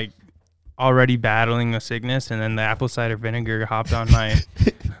like already battling a sickness, and then the apple cider vinegar hopped on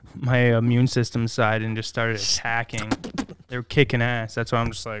my immune system side and just started attacking. They were kicking ass. That's why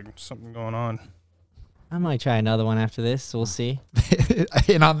I'm just like, something going on. I might try another one after this. We'll see.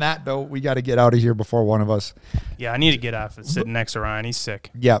 And on that note, we got to get out of here before one of us. Yeah, I need to get off of sitting next to Ryan. He's sick.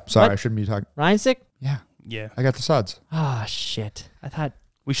 Yep. Sorry, What? I shouldn't be talking. Ryan sick? Yeah. Yeah. I got the suds. Ah, shit. I thought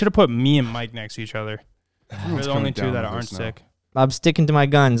We should have put me and Mike next to each other. We're It's the only coming two down that to aren't this now. sick. I'm sticking to my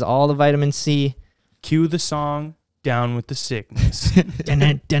guns. All the vitamin C. Cue the song Down with the Sickness.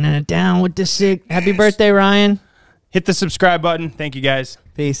 Down with the sick. Happy birthday, Ryan. Hit the subscribe button. Thank you guys.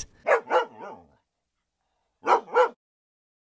 Peace.